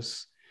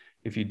practice.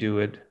 If you do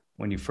it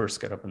when you first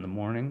get up in the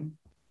morning,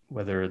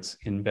 whether it's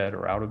in bed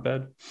or out of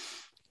bed,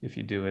 if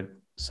you do it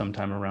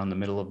sometime around the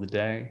middle of the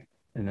day,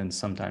 and then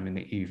sometime in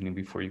the evening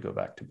before you go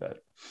back to bed,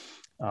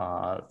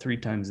 3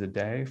 times a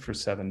day for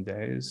 7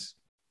 days,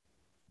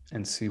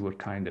 and see what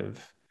kind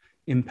of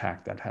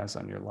impact that has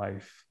on your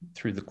life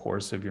through the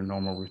course of your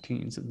normal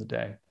routines in the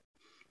day.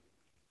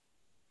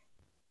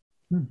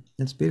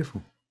 That's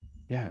beautiful.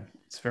 Yeah,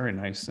 it's very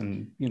nice.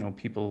 And,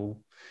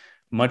 people,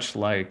 much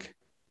like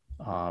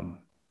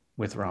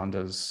with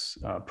Rhonda's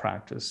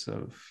practice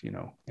of,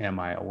 am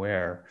I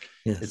aware?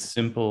 Yes. It's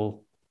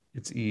simple,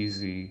 it's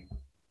easy,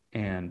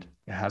 and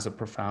it has a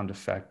profound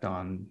effect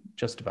on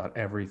just about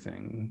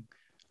everything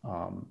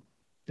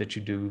that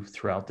you do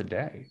throughout the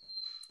day.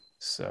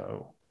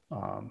 So,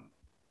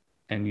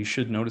 and you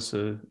should notice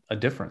a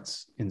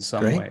difference in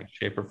some way,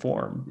 shape, or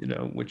form,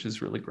 which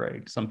is really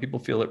great. Some people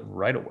feel it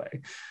right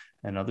away,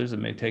 and others it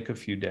may take a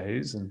few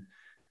days. And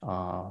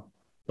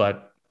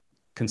but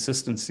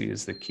consistency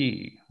is the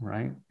key,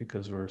 right?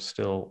 Because we're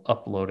still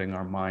uploading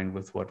our mind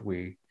with what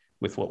we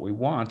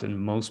want, and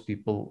most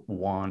people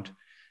want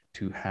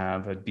to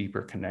have a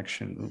deeper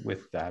connection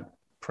with that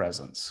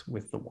presence,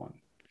 with the one.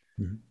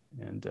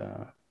 Mm-hmm. And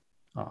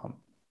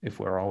if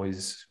we're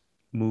always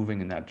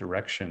moving in that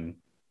direction,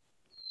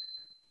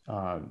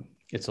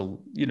 it's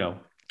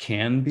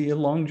can be a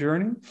long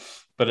journey,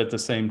 but at the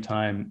same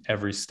time,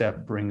 every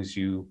step brings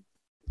you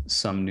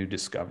some new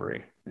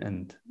discovery.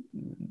 And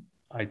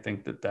I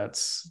think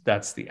that's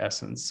the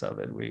essence of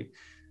it.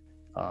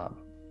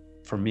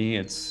 For me,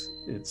 it's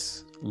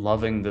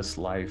loving this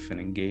life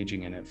and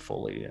engaging in it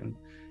fully,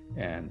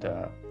 and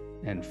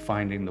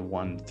finding the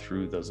one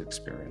through those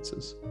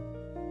experiences.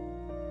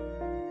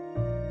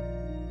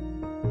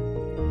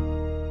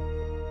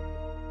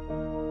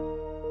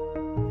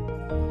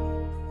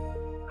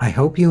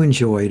 hope you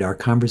enjoyed our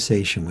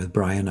conversation with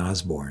Brian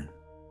Osborne.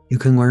 You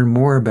can learn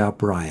more about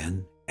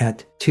Brian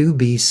at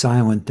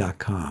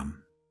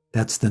 2besilent.com.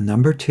 That's the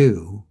number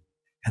 2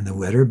 and the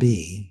letter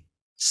B,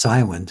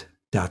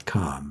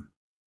 silent.com.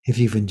 If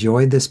you've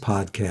enjoyed this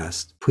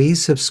podcast,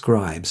 please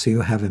subscribe so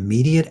you'll have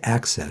immediate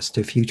access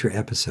to future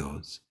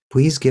episodes.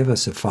 Please give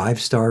us a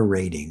 5-star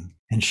rating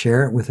and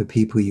share it with the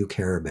people you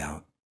care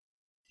about.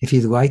 If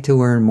you'd like to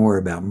learn more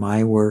about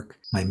my work,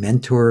 my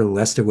mentor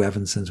Lester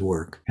Levinson's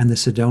work, and the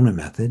Sedona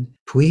method,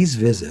 please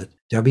visit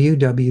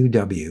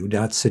www.sedona.com.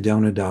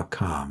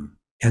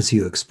 As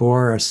you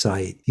explore our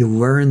site, you'll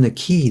learn the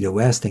key to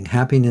lasting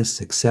happiness,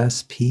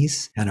 success,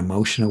 peace, and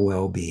emotional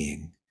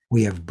well-being.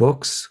 We have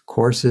books,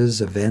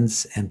 courses,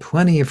 events, and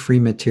plenty of free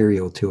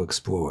material to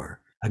explore.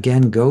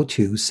 Again, go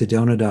to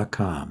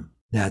sedona.com.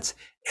 That's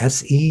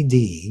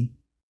sedona.com.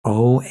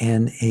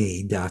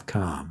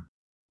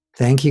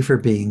 Thank you for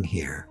being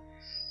here,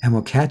 and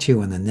we'll catch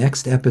you in the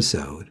next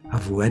episode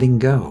of Letting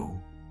Go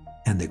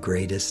and the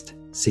Greatest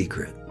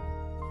Secret.